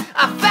go.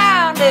 I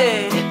found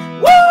it.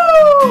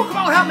 Woo!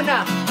 Come on, help me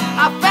now.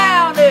 I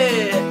found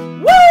it.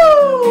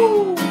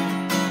 Woo!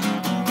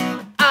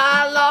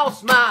 I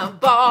lost my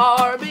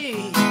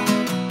Barbie,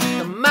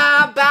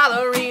 my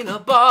ballerina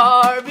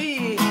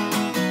Barbie.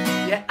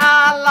 Yeah,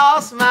 I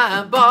lost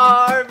my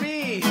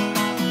Barbie,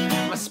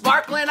 my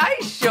sparkling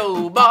ice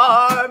show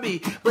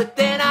Barbie. But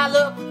then I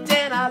looked,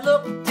 and I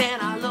looked,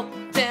 and I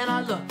looked, and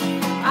I looked.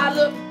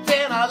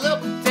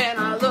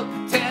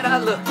 I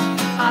looked,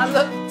 I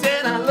looked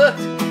and I looked.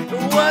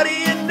 What do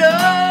you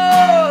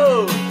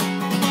know?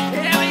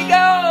 Here we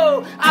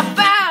go. I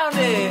found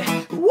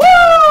it.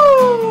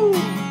 Woo!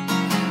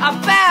 I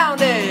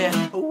found it.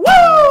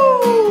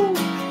 Woo!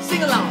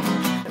 Sing along.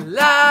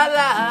 La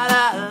la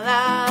la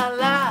la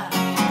la.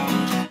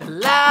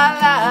 La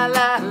la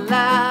la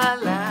la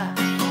la.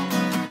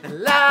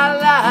 La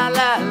la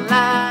la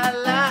la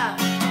la.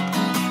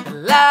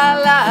 La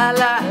la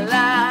la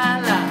la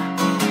la.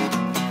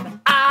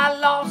 I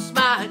lost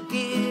my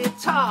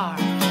guitar.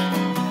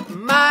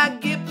 My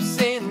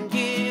Gibson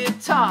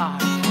guitar.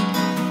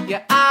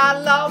 Yeah, I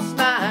lost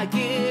my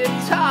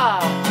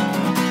guitar.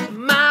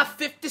 My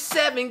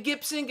 57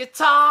 Gibson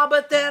guitar.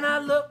 But then I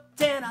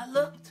looked and I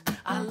looked.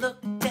 I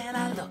looked and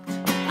I looked.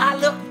 I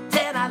looked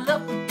and I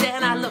looked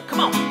and I looked. Come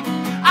on.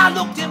 I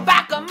looked in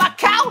back of my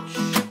couch.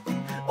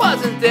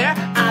 Wasn't there.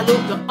 I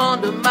looked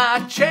under my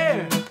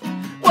chair.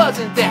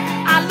 Wasn't there.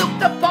 I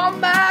looked up on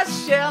my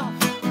shelf.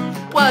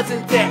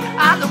 Wasn't there.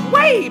 I looked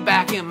way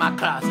back in my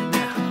closet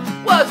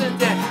now. Wasn't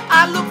there.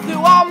 I looked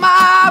through all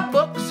my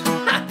books.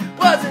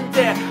 Wasn't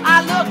there.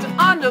 I looked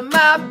under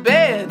my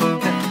bed.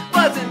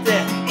 Wasn't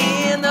there.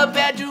 In the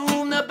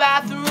bedroom, the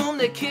bathroom,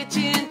 the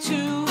kitchen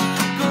too.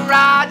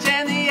 Garage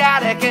and the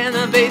attic and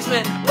the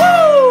basement.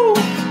 Woo!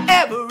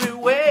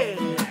 Everywhere.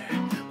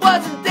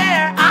 Wasn't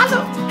there. I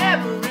looked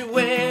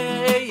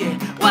everywhere. Yeah.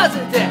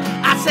 Wasn't there.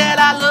 I said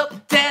I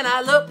looked and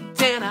I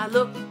looked and I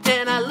looked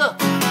and I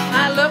looked.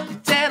 I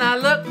looked and I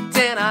looked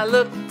and I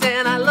looked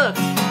and I looked.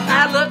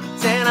 I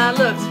looked and I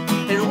looked.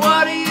 And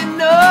what do you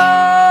know?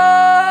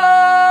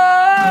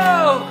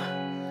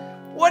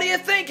 What do you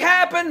think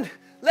happened?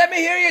 Let me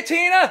hear you,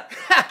 Tina.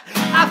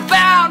 I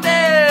found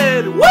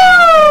it. Woo!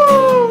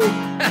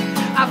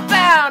 I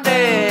found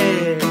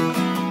it.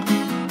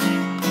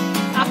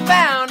 I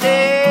found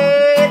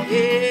it.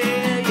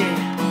 Yeah,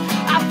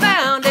 yeah. I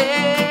found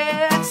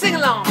it. Sing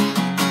along.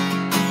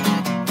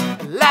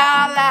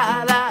 La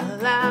la la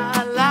la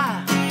la.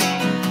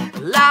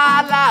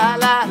 La la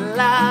la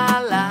la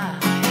la.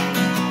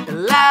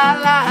 La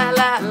la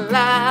la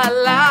la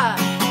la.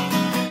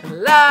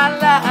 La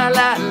la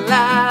la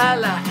la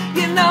la.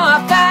 You know I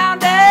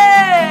found it.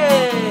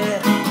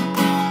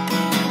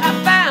 I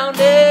found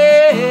it.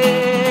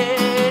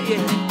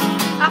 Yeah.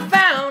 I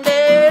found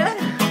it.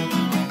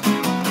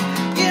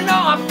 You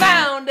know I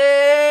found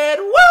it.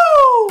 Woo!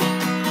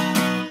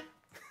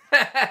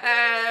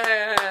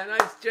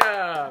 Nice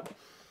job.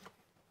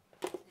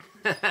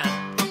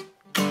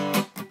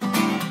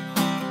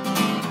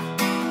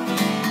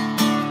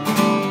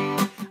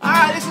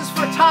 Alright, this is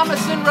for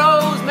Thomas and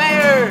Rose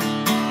Mayer.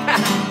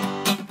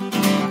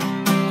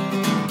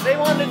 They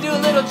wanted to do a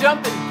little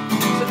jumping.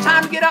 So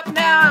time to get up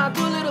now,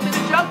 do a little bit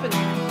of jumping.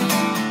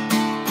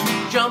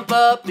 Jump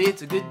up,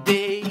 it's a good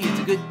day, it's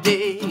a good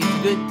day, it's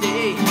a good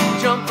day.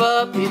 Jump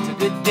up, it's a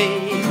good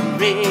day,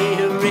 hooray,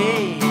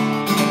 hooray.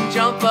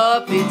 Jump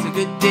up, it's a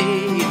good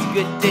day, it's a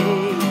good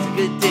day, it's a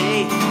good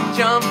day.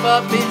 Jump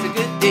up, it's a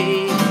good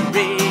day,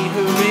 hooray,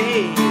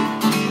 hooray.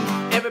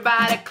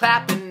 Everybody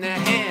clapping their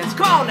hands,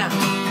 come on now.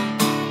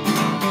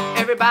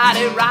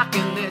 Everybody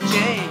rocking their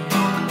jam.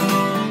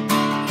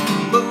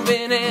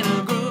 Moving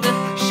and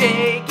grooving,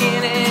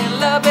 shaking and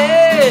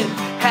loving.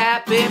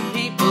 Happy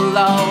people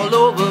all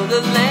over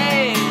the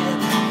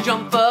land.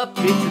 Jump up,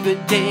 it's a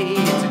good day,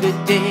 it's a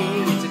good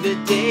day, it's a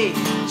good day.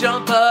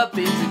 Jump up,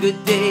 it's a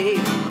good day,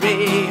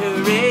 hooray,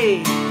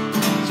 hooray.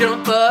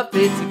 Jump up,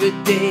 it's a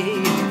good day,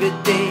 it's a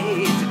good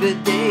day, it's a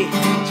good day.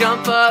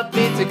 Jump up,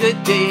 it's a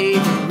good day,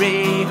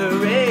 hooray,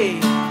 hooray.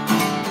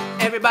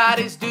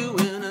 Everybody's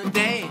doing a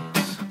dance.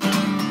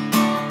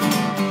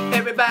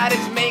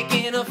 Everybody's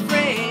making a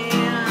friend.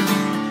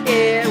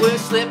 Yeah, we're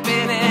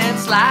slipping and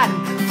sliding,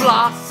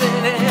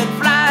 flossing and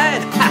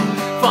flying.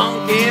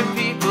 Funky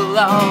people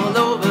all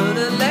over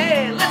the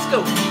land. Let's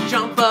go.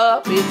 Jump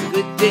up, it's a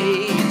good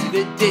day, it's a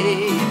good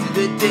day, it's a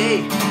good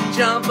day.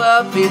 Jump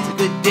up, it's a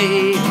good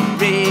day,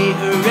 hooray,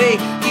 hooray.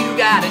 You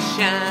gotta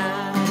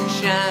shine,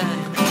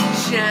 shine,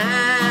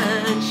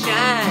 shine,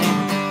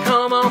 shine.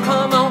 Come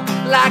on,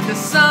 like the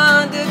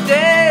sun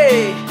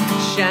today.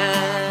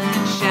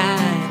 Shine,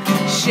 shine,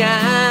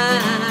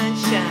 shine,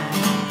 shine.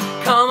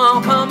 Come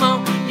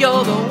on,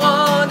 you're the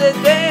one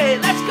today.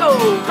 Let's go,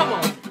 come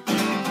on.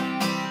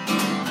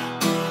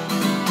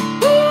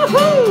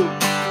 Woo-hoo!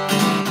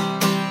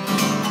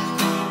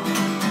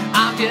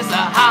 I'm just a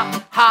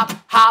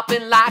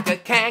hopping like a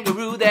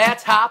kangaroo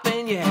that's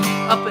hopping,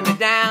 yeah. Up and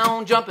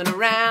down, jumping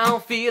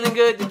around, feeling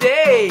good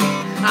today.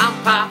 I'm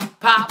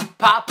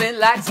popping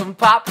like some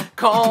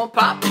popcorn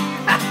popping.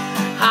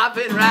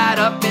 Hopping right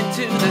up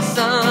into the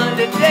sun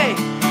today.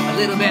 A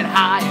little bit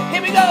higher,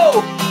 here we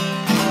go.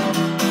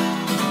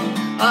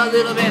 A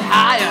little bit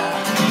higher.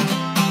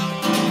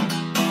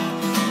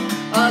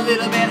 A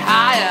little bit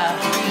higher.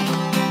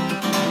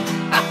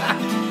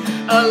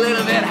 A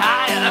little bit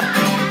higher.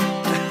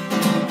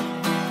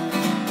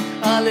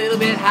 A little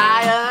bit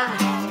higher.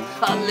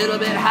 A little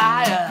bit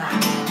higher.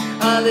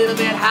 A little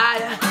bit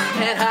higher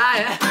and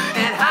higher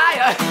and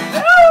higher.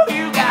 Ooh,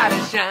 you gotta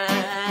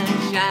shine,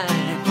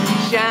 shine,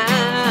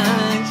 shine.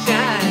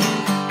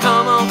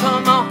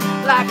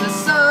 like the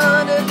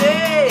sun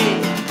today.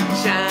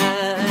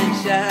 Shine,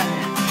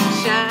 shine,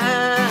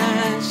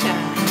 shine,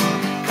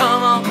 shine.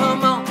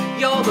 Come on,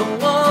 you're the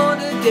one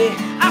today.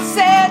 I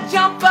said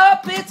jump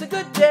up, it's a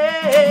good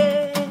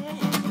day.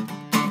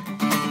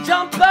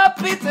 Jump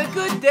up, it's a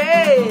good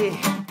day.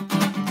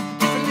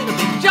 It's a little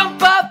bit.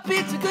 Jump up,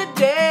 it's a good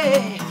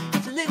day.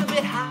 It's a little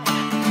bit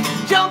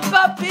higher. Jump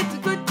up, it's a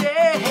good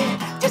day.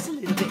 Just a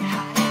little bit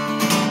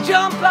higher.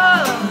 Jump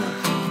up,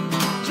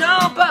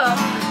 jump up.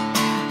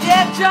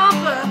 Yeah,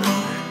 jump up.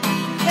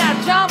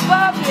 Yeah, jump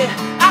up.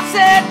 Yeah, I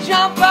said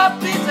jump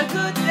up, it's a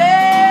good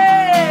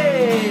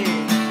day.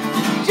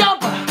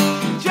 Jump up,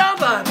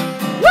 jump up.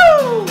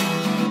 Woo!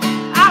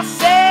 I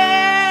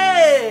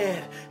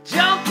said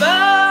jump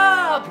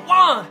up.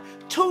 1,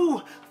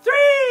 2,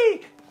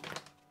 3.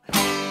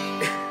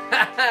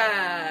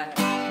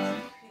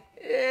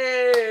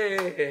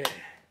 Yeah.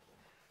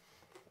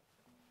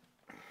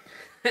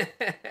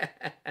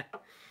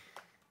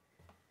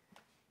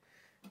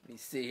 Let me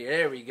see here.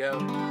 There we go.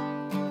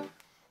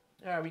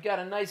 All right, we got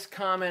a nice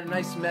comment, a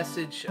nice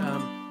message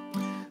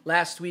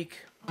last week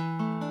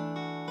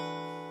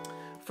from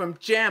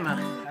Jamma.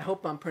 I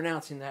hope I'm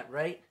pronouncing that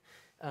right.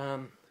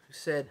 Who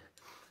said,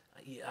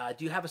 do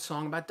you have a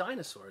song about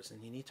dinosaurs?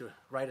 And you need to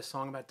write a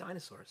song about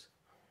dinosaurs.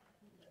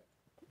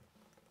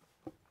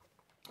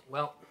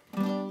 Well,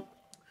 it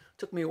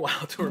took me a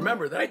while to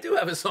remember that I do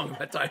have a song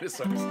about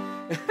dinosaurs.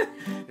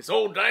 This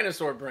old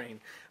dinosaur brain.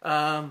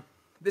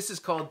 This is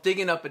called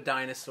Diggin Up A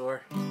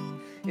Dinosaur.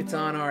 It's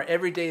on our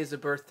Every Day Is a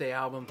Birthday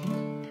album.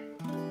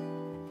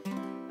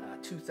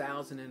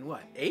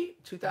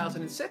 2008?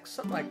 2006?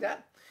 Something like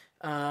that.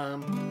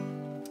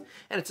 And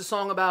it's a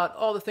song about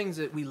all the things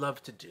that we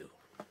love to do.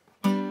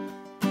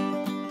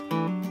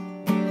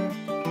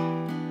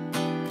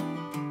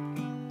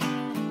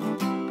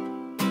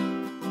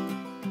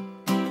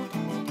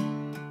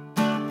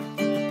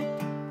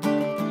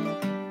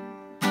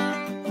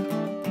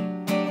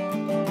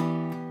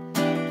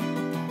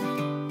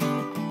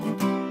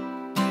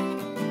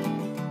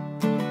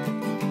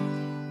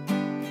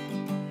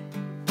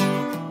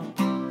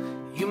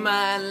 You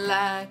might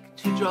like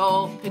to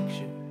draw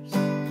pictures, or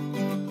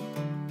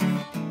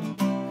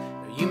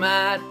you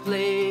might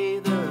play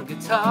the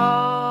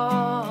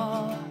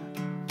guitar,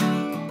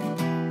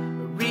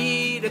 or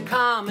read a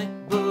comic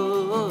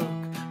book,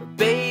 or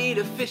bait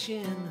a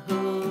fishing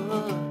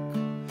hook,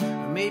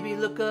 or maybe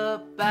look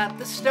up at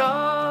the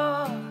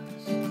stars.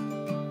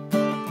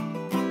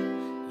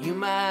 You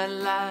might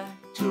like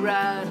to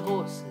ride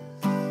horses,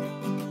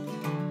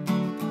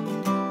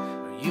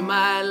 or you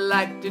might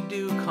like to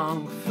do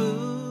kung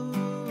fu.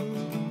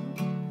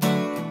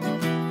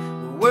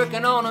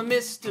 Working on a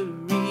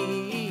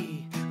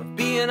mystery of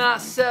being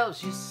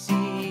ourselves, you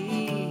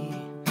see.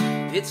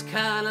 It's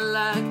kind of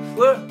like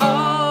we're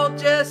all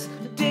just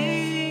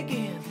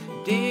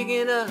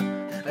digging up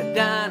a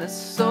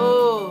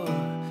dinosaur,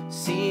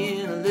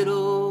 seeing a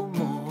little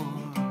more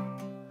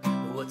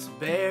of what's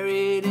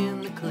buried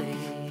in the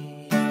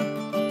clay.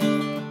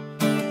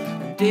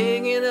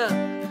 Digging up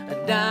a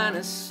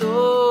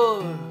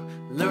dinosaur,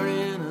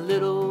 learning a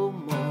little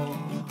more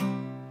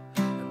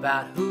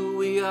about who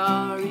we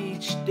are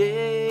each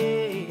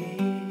day.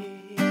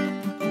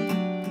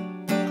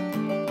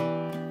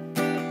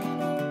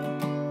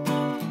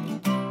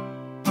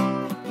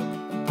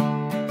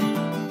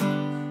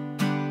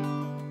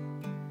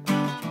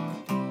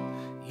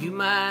 You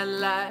might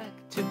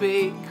like to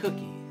bake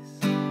cookies,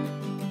 or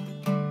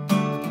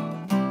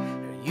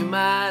you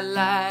might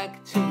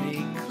like to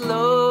make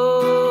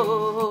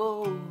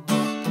clothes,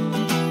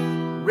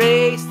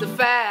 race the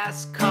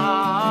fast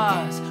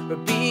cars, or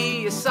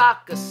be a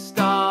soccer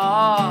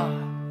star,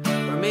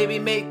 or maybe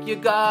make your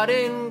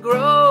garden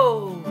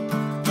grow.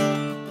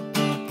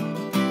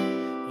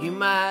 You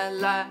might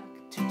like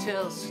to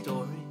tell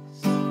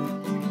stories, or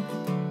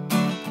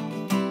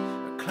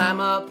climb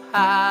up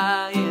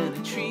high in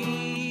a tree.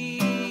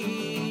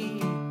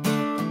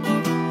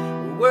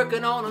 We're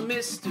working on a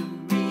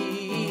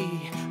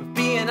mystery of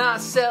being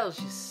ourselves,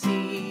 you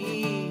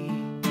see.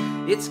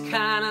 It's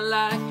kind of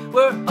like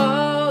we're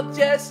all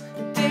just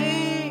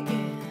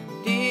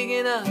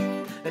digging up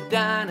a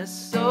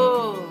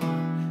dinosaur,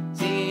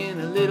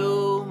 seeing a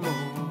little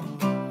more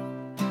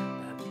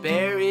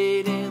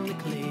buried in the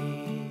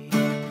clay.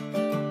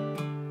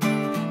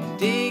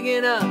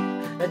 Digging up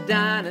a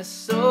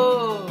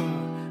dinosaur,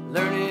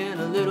 learning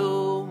a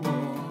little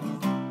more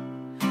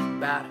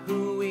about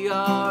who we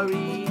are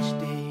each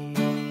day.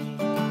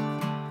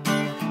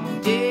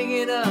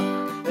 Digging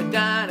up a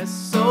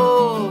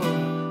dinosaur,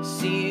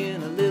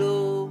 seeing a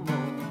little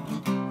more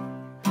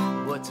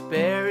what's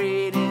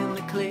buried in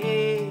the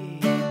clay.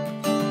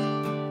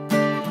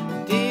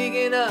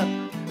 Digging up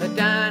a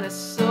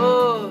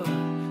dinosaur,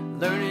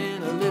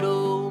 learning a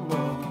little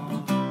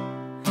more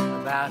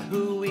about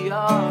who we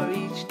are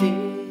each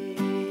day.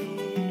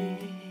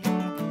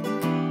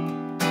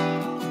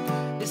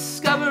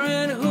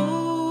 Discovering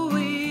who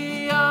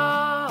we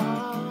are.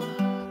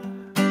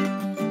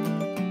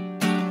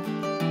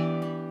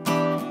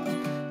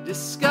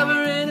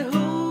 Discovering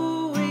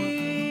who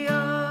we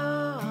are.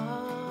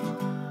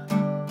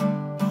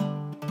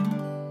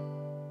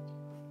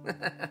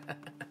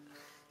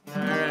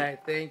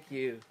 Thank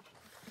you.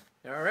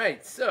 All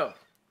right, so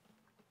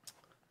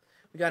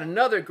we got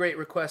another great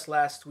request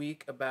last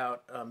week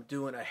about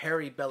doing a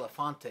Harry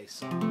Belafonte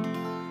song.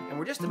 And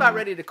we're just about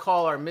ready to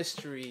call our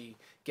mystery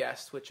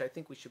guest, which I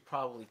think we should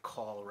probably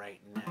call right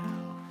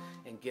now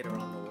and get her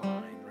on the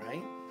line,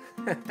 right?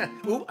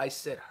 Ooh, I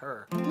said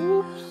her.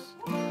 Oops.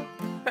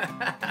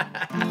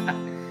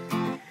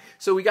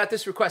 So we got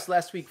this request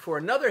last week for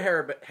another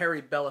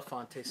Harry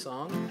Belafonte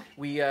song.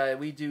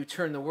 We do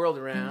Turn the World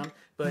Around,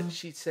 but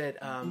she said,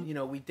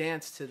 we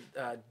dance to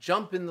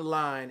Jump in the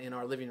Line in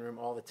our living room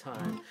all the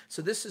time.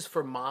 So this is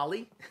for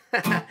Molly,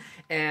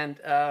 and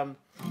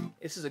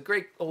this is a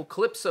great old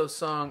Calypso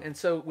song. And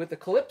so with the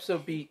Calypso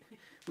beat,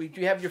 do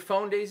you have your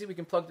phone, Daisy? We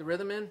can plug the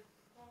rhythm in?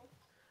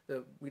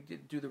 We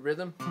did do the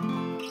rhythm? Yeah,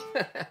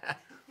 I thought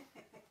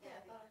it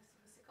was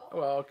musical.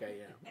 Well, okay,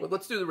 yeah. Well,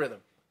 let's do the rhythm.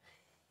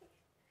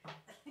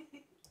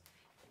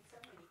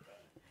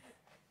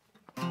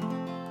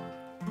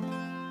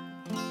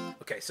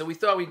 Okay, so we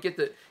thought we'd get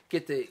the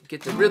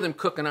rhythm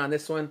cooking on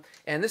this one,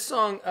 and this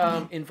song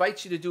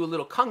invites you to do a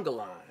little conga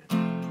line.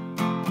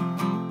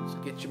 So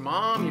get your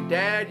mom, your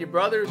dad, your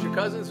brothers, your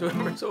cousins,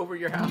 whoever's over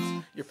your house,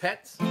 your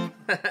pets.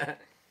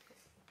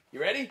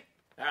 You ready?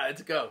 All right,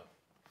 let's go.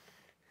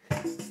 All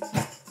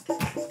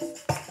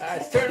right,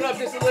 let's turn it up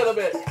just a little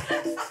bit.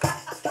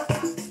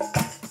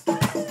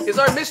 Is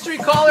our mystery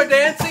caller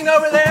dancing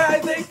over there, I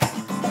think?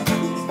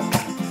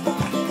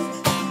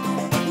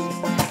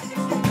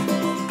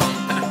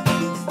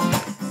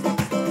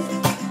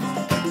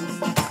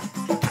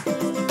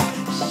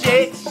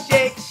 Shake,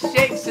 shake,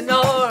 shake,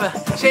 Sonora,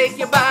 shake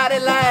your body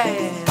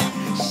line.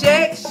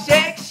 Shake,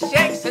 shake,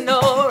 shake,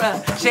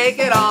 Sonora, shake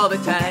it all the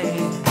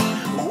time.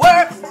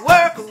 Work,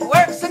 work,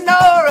 work,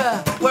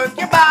 Sonora, work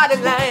your body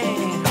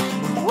line.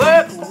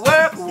 Work,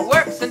 work,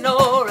 work,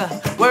 Sonora,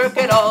 work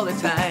it all the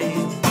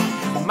time.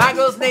 My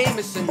girl's name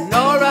is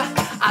Sonora,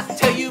 I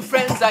tell you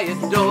friends I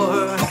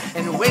adore her.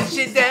 And when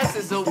she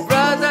dances, oh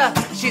brother,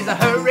 she's a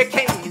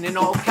hurricane in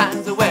all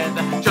kinds of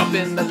weather. Jump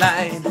in the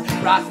line,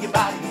 rock your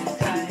body in time.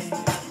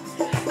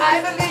 I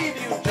believe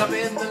you, jump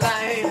in the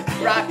line,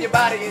 rock your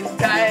body in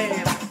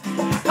time.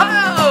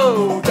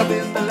 Oh, jump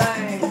in the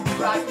line,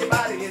 rock your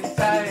body in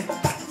time.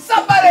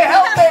 Somebody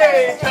help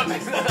me, jump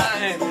in the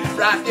line,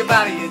 rock your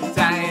body in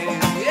time.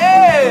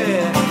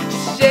 Yeah,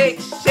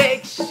 shake,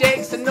 shake,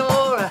 shake,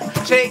 Sonora,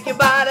 shake your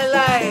body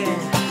line.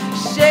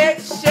 Shake,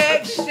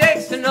 shake,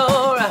 shake,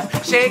 Sonora,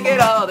 shake it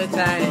all the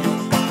time.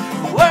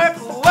 Work,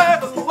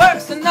 work, work,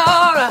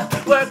 Sonora,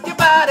 work your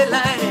body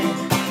line.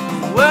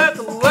 Work,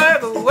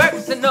 work, work,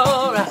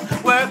 Sonora,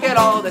 work it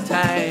all the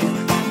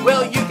time.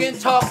 Well, you can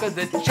talk of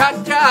the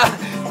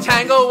cha-cha,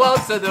 tango,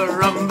 waltz, or the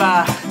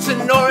rumba.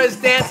 Sonora's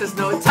dance is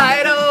no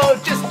title.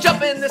 Just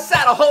jump in the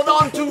saddle, hold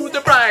on to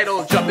the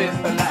bridle. Jump in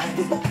the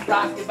line,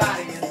 rock your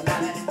body in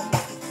line.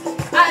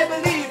 I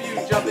believe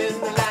you, jump in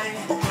the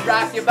line,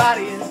 rock your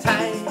body in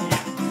time.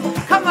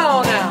 Come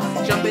on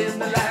now, jump in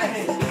the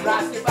line,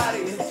 rock your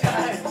body in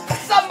time.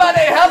 Somebody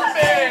help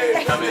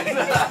me, jump in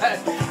the line,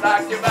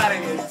 rock your body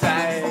in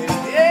time.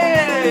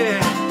 Yeah,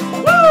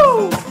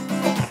 woo!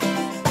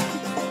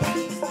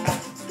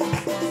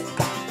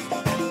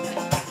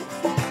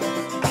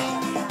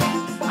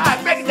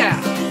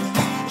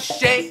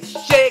 Shake,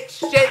 shake,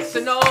 shake,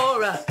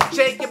 Sonora,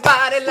 shake your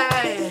body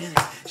line.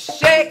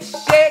 Shake,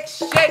 shake,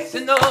 shake,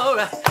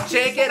 Sonora,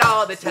 shake it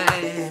all the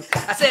time.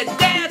 I said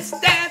dance,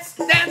 dance,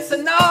 dance,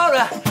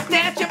 Sonora,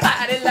 dance your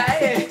body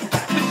line.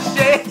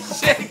 Shake,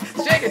 shake,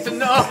 shake it,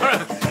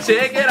 Sonora,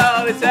 shake it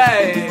all the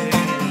time.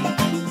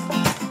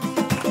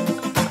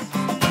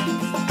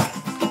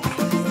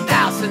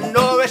 Now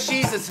Sonora,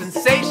 she's a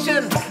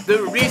sensation,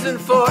 the reason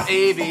for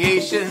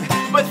aviation.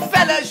 But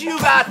fellas, you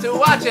got to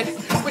watch it.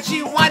 When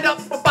she wind up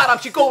the bottom,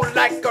 she go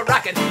like a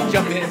rocket.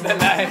 Jump in the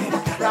line,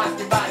 rock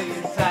your body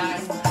in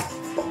time.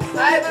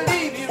 I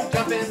believe you,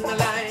 jump in the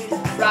line,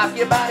 rock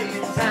your body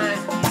in time.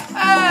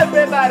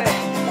 Everybody,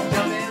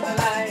 jump in the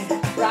line,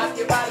 rock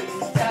your body in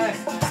time.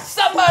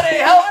 Somebody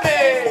help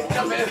me,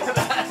 jump in the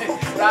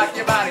line, rock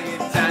your body in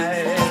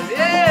time.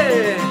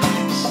 Yeah,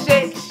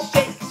 shake,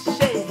 shake,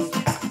 shake.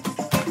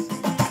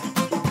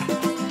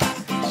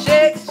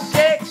 Shake,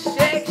 shake,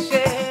 shake,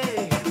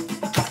 shake.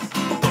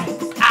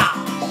 Ah,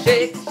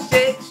 shake,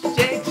 shake,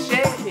 shake,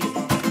 shake.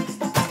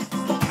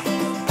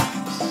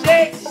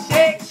 Shake,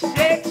 shake,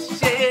 shake,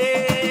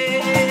 shake.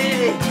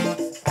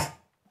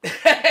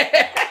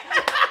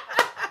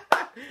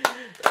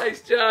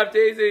 Nice job,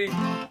 Daisy.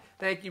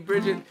 Thank you,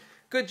 Bridget.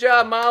 Good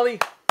job, Molly.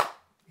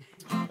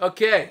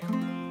 Okay,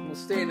 we'll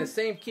stay in the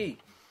same key.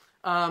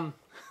 Well,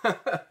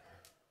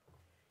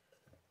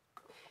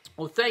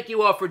 thank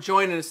you all for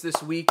joining us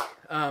this week.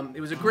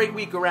 It was a great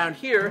week around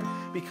here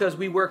because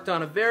we worked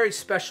on a very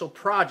special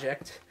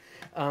project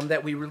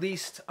that we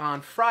released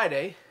on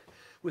Friday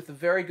with a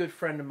very good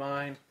friend of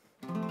mine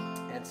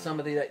and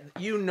somebody that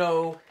you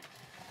know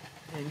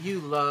and you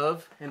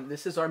love. And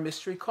this is our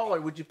mystery caller.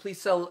 Would you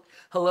please say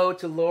hello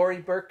to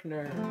Laurie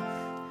Berkner?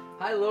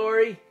 Hi,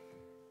 Laurie.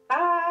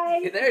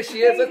 Hi. There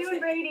she is. How you doing,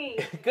 Brady?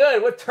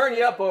 Good. We'll turn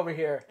you up over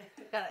here.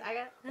 I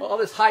got it. All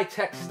this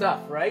high-tech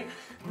stuff, right?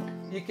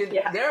 You can.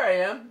 Yeah. There I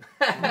am.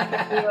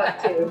 You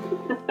up too.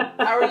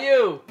 How are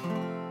you?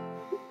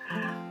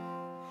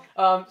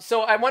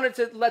 So I wanted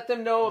to let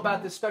them know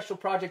about this special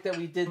project that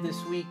we did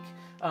this week.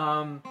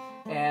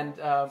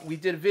 We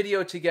did a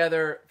video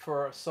together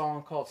for a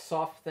song called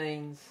Soft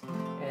Things.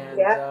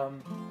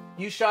 And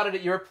you shot it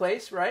at your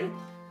place, right?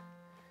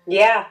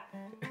 Yeah.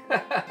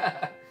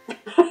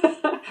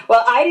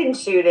 Well, I didn't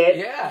shoot it.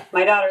 Yeah.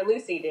 My daughter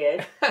Lucy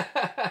did.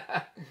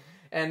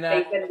 And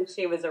thank goodness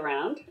she was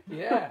around.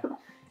 Yeah.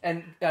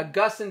 And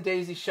Gus and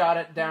Daisy shot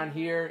it down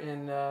here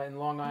in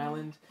Long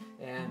Island.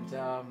 And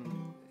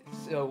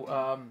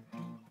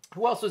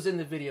who else was in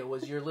the video?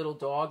 Was your little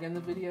dog in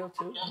the video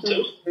too?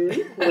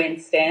 Mm-hmm.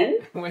 Winston.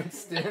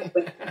 Winston.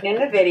 In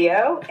the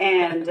video.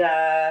 And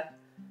I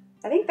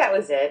think that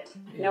was it.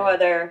 Yeah. No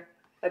other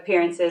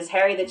appearances.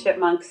 Harry the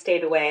Chipmunk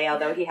stayed away,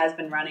 although he has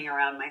been running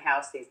around my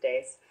house these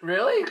days.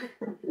 Really?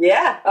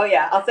 Yeah. Oh,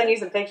 yeah. I'll send you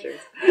some pictures.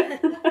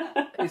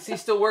 Is he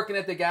still working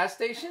at the gas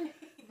station?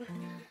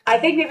 I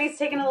think maybe he's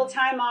taking a little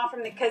time off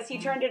because he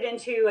turned it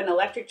into an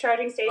electric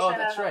charging station. Oh,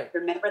 that's right.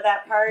 Remember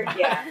that part?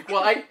 Yeah.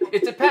 Well,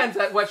 it depends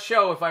at what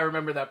show if I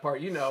remember that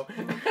part. You know.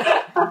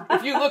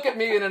 If you look at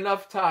me in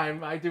enough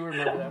time, I do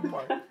remember that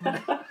part.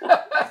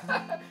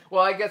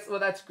 Well,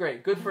 that's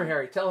great. Good for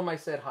Harry. Tell him I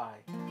said hi.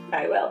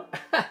 I will.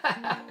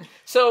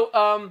 So,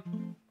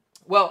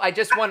 I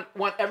just want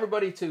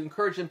everybody to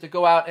encourage them to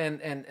go out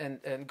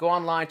and go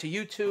online to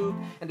YouTube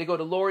and to go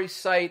to Laurie's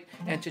site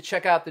and to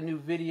check out the new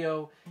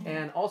video.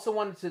 And also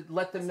wanted to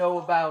let them know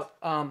about,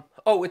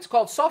 it's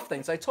called Soft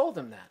Things. I told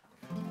them that.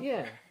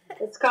 Yeah.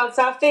 It's called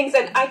Soft Things.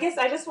 And I guess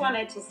I just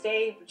wanted to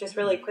say just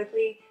really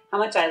quickly how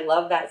much I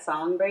love that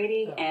song,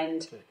 Brady. Oh,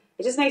 and good.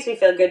 It just makes me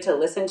feel good to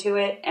listen to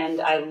it.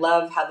 And I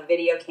love how the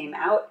video came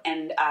out.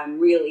 And I'm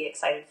really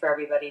excited for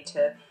everybody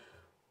to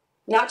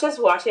not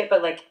just watch it,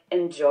 but like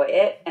enjoy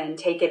it and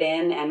take it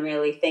in and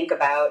really think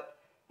about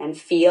and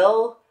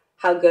feel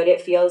how good it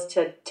feels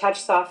to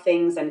touch soft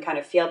things and kind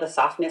of feel the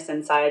softness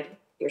inside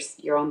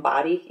your own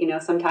body. You know,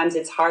 sometimes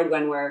it's hard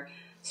when we're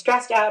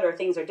stressed out or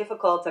things are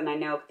difficult, and I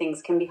know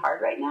things can be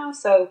hard right now.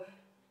 So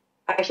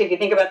actually, if you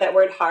think about that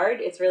word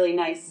hard, it's really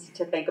nice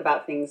to think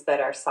about things that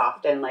are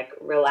soft and like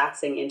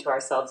relaxing into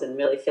ourselves and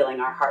really feeling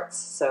our hearts.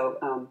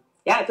 So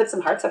I put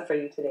some hearts up for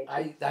you today.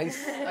 I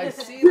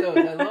see those.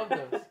 I love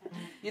those.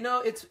 You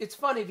know, it's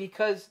funny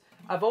because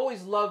I've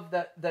always loved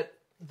that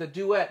the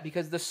duet,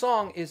 because the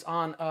song is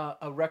on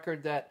a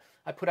record that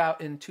I put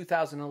out in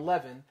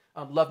 2011,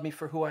 Love Me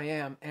For Who I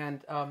Am,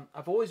 and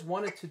I've always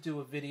wanted to do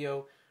a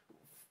video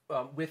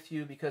with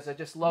you because I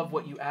just love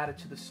what you added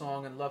to the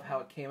song and love how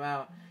it came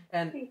out.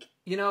 And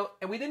you know,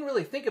 and we didn't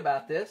really think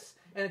about this,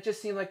 and it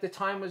just seemed like the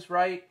time was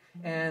right,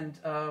 and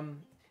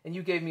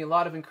you gave me a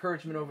lot of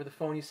encouragement over the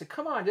phone. You said,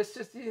 "Come on, just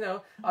you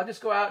know, I'll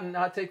just go out and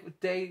I'll take a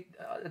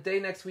day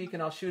next week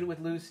and I'll shoot it with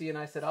Lucy." And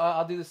I said,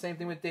 "I'll do the same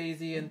thing with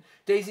Daisy." And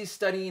Daisy's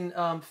studying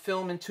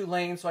film in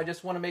Tulane, so I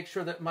just want to make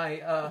sure that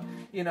my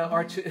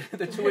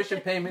the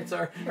tuition payments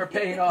are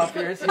paying off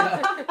here.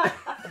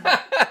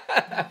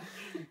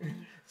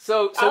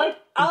 So,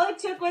 all it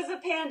took was a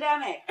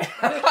pandemic.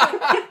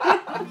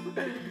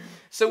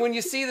 So when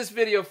you see this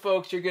video,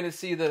 folks, you're going to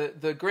see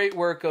the great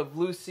work of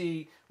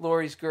Lucy,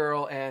 Laurie's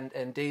girl,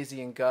 and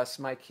Daisy and Gus,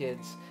 my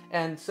kids.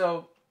 And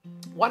so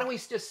why don't we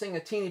just sing a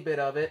teeny bit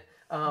of it?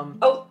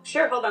 Oh,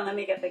 sure. Hold on. Let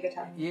me get the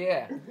guitar.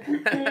 Yeah.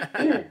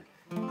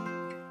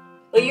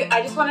 Well,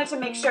 I just wanted to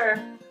make sure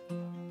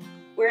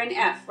we're in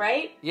F,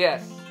 right?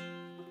 Yes.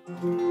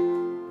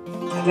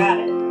 I got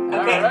it.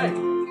 Okay. All right.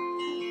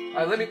 All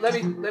right,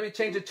 let me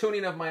change the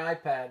tuning of my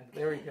iPad.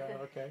 There we go.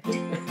 Okay.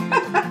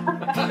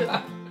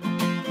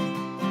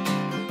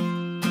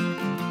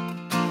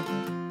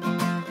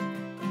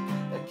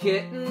 A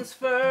kitten's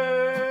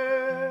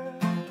fur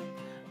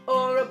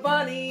or a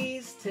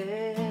bunny's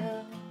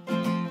tail.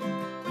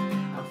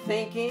 I'm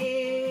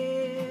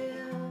thinking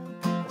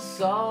a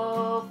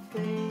soft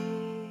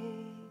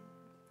thing.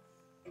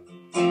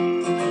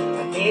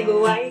 A big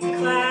white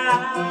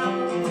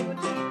cloud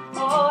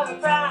or a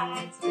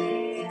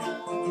bridesmaid.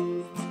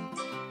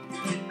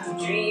 I'm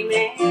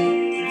dreaming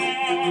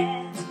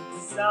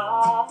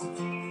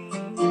softly.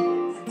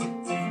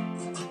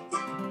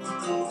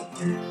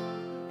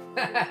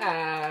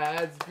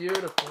 That's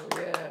beautiful,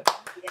 yeah.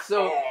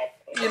 So,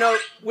 you know,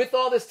 with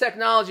all this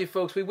technology,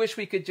 folks, we wish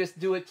we could just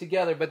do it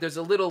together, but there's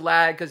a little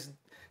lag because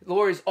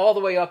Laurie's all the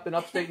way up in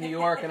upstate New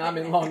York and I'm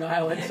in Long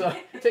Island, so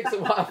it takes a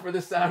while for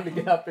the sound to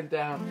get up and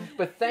down.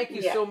 But thank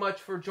you so much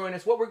for joining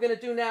us. What we're going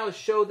to do now is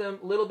show them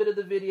a little bit of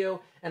the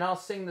video, and I'll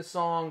sing the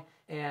song.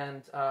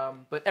 And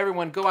but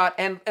everyone go out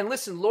and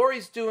listen.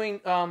 Laurie's doing,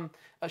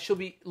 she'll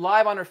be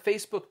live on her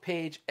Facebook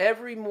page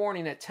every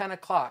morning at 10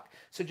 o'clock.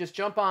 So just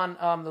jump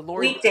on the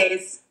Laurie.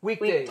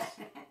 Weekdays.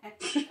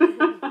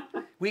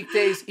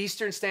 Weekdays,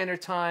 Eastern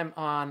Standard Time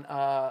on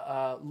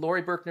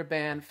Laurie Berkner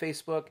Band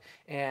Facebook,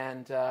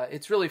 and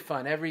it's really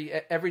fun.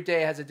 Every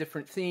day has a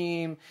different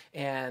theme,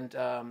 and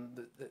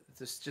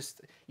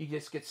you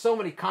just get so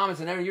many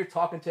comments, and you're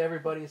talking to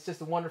everybody. It's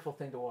just a wonderful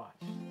thing to watch.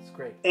 It's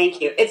great. Thank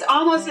you. It's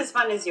almost as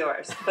fun as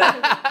yours, but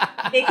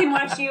they can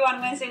watch you on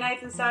Wednesday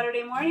nights and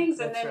Saturday mornings,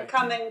 and then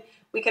come and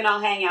we can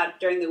all hang out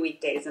during the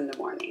weekdays in the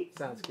morning.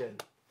 Sounds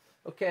good.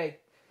 Okay.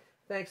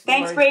 Thanks,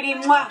 Thanks, Laurie. Brady.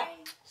 Mwah.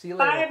 See you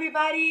later. Bye,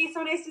 everybody.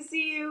 So nice to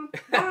see you.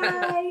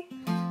 Bye.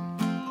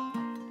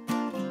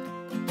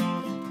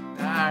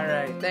 All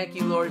right. Thank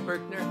you, Laurie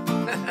Berkner.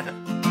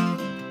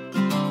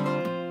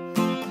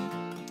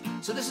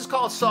 So this is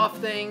called Soft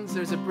Things.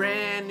 There's a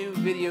brand new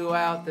video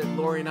out that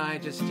Laurie and I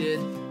just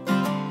did.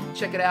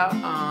 Check it out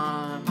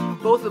on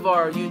both of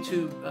our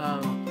YouTube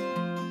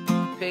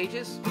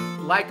pages.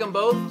 Like them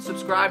both.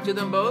 Subscribe to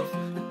them both.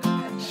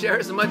 Share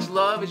as much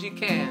love as you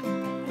can.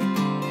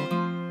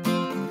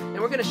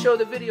 And we're going to show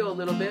the video a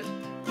little bit.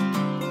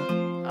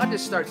 I'll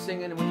just start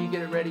singing, and when you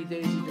get it ready,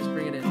 Daisy, just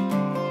bring it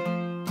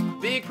in.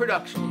 Big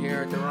production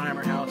here at the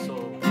Rymer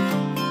household.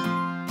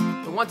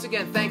 But once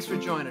again, thanks for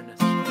joining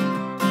us.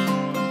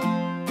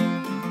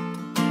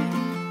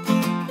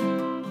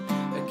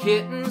 A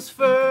kitten's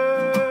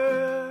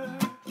fur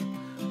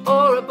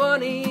or a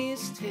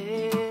bunny's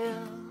tail.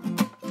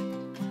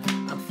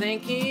 I'm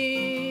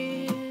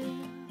thinking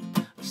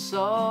of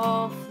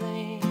soft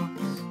things.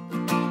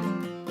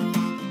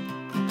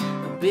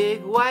 A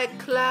big white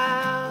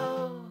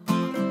cloud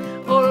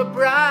or a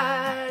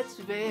bride's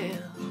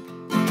veil.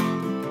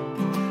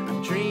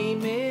 I'm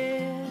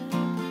dreaming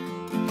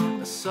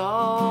of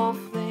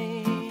soft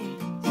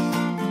things.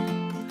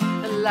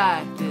 I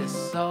like this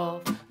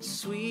soft,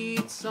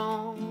 sweet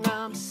song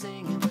I'm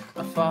singing.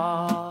 A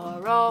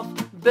far off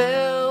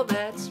bell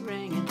that's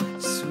ringing,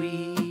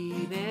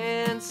 sweet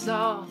and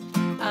soft.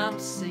 I'm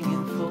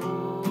singing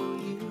for you.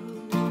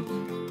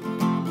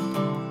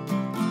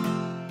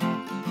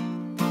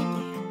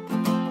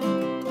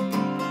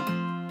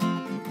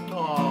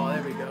 Oh,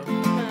 there we go.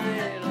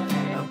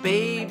 A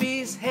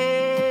baby's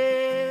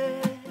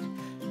head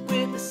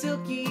with a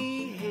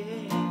silky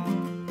hair.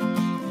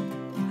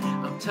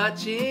 I'm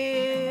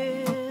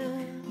touching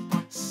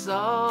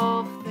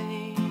soft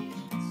things.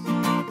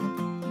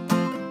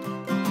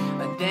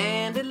 A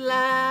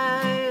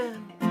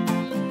dandelion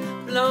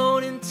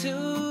blown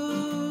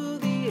into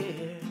the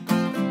air.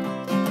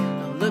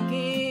 I'm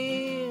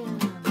looking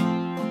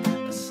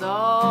for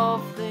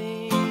soft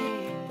things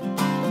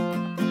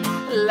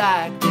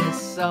like this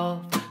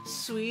soft,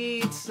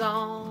 sweet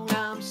song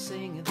I'm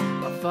singing.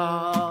 A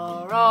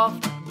far off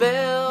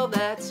bell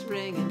that's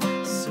ringing,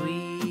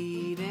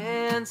 sweet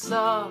and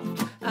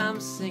soft. I'm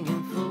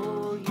singing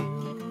for you.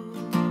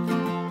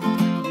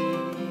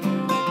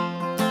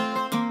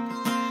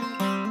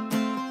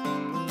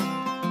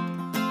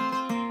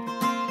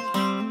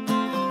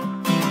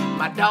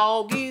 My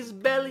doggy's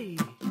belly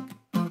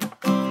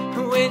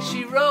when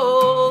she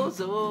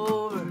rolls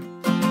over.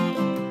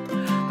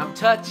 I'm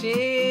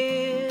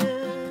touching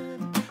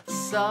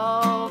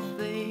soft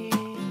things.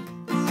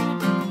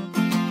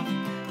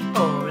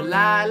 Or a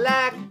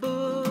lilac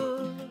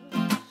bush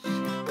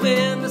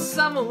when the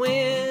summer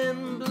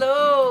wind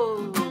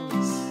blows.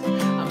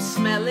 I'm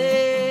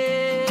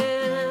smelling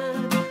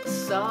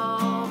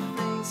soft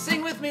things.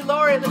 Sing with me,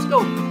 Laurie, let's go.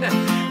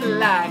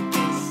 Like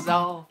this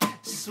soft,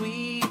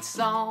 sweet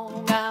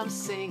song I'm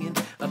singing,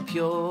 a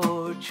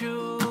pure,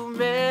 true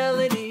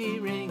melody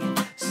ringing,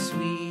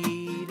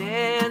 sweet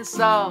and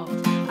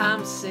soft.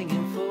 I'm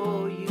singing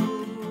for you.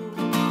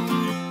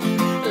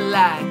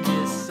 Like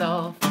this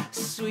soft,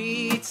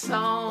 sweet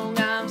song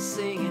I'm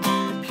singing,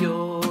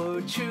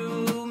 pure,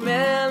 true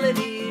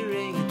melody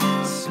ringing,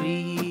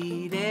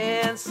 sweet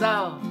and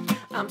soft.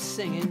 I'm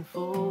singing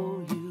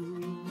for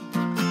you.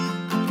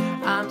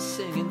 I'm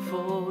singing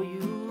for you.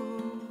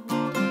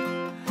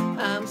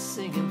 I'm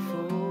singing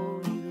for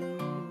you.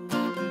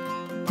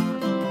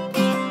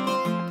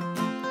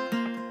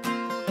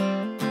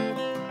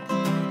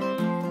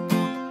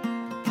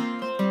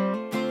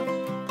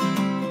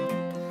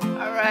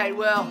 All right,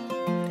 well,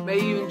 may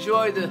you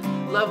enjoy the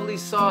lovely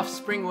soft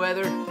spring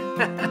weather.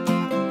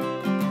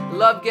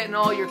 Love getting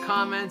all your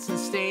comments and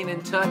staying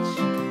in touch.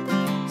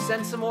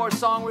 Send some more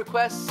song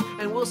requests,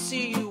 and we'll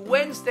see you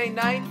Wednesday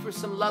night for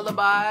some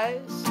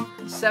lullabies.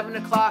 7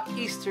 o'clock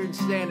Eastern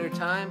Standard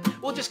Time.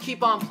 We'll just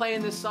keep on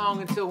playing this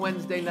song until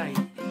Wednesday night.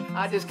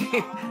 I just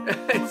can't.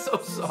 It's so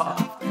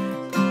soft.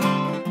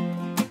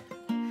 And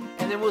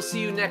then we'll see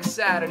you next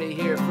Saturday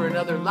here for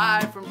another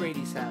Live from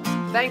Brady's house.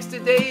 Thanks to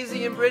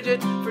Daisy and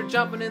Bridget for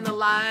jumping in the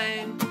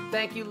line.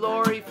 Thank you,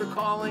 Laurie, for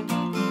calling.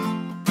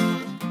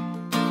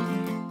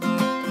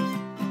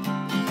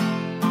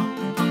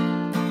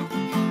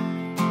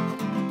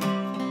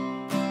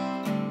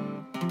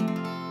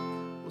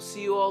 We'll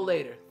see you all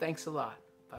later. Thanks a lot.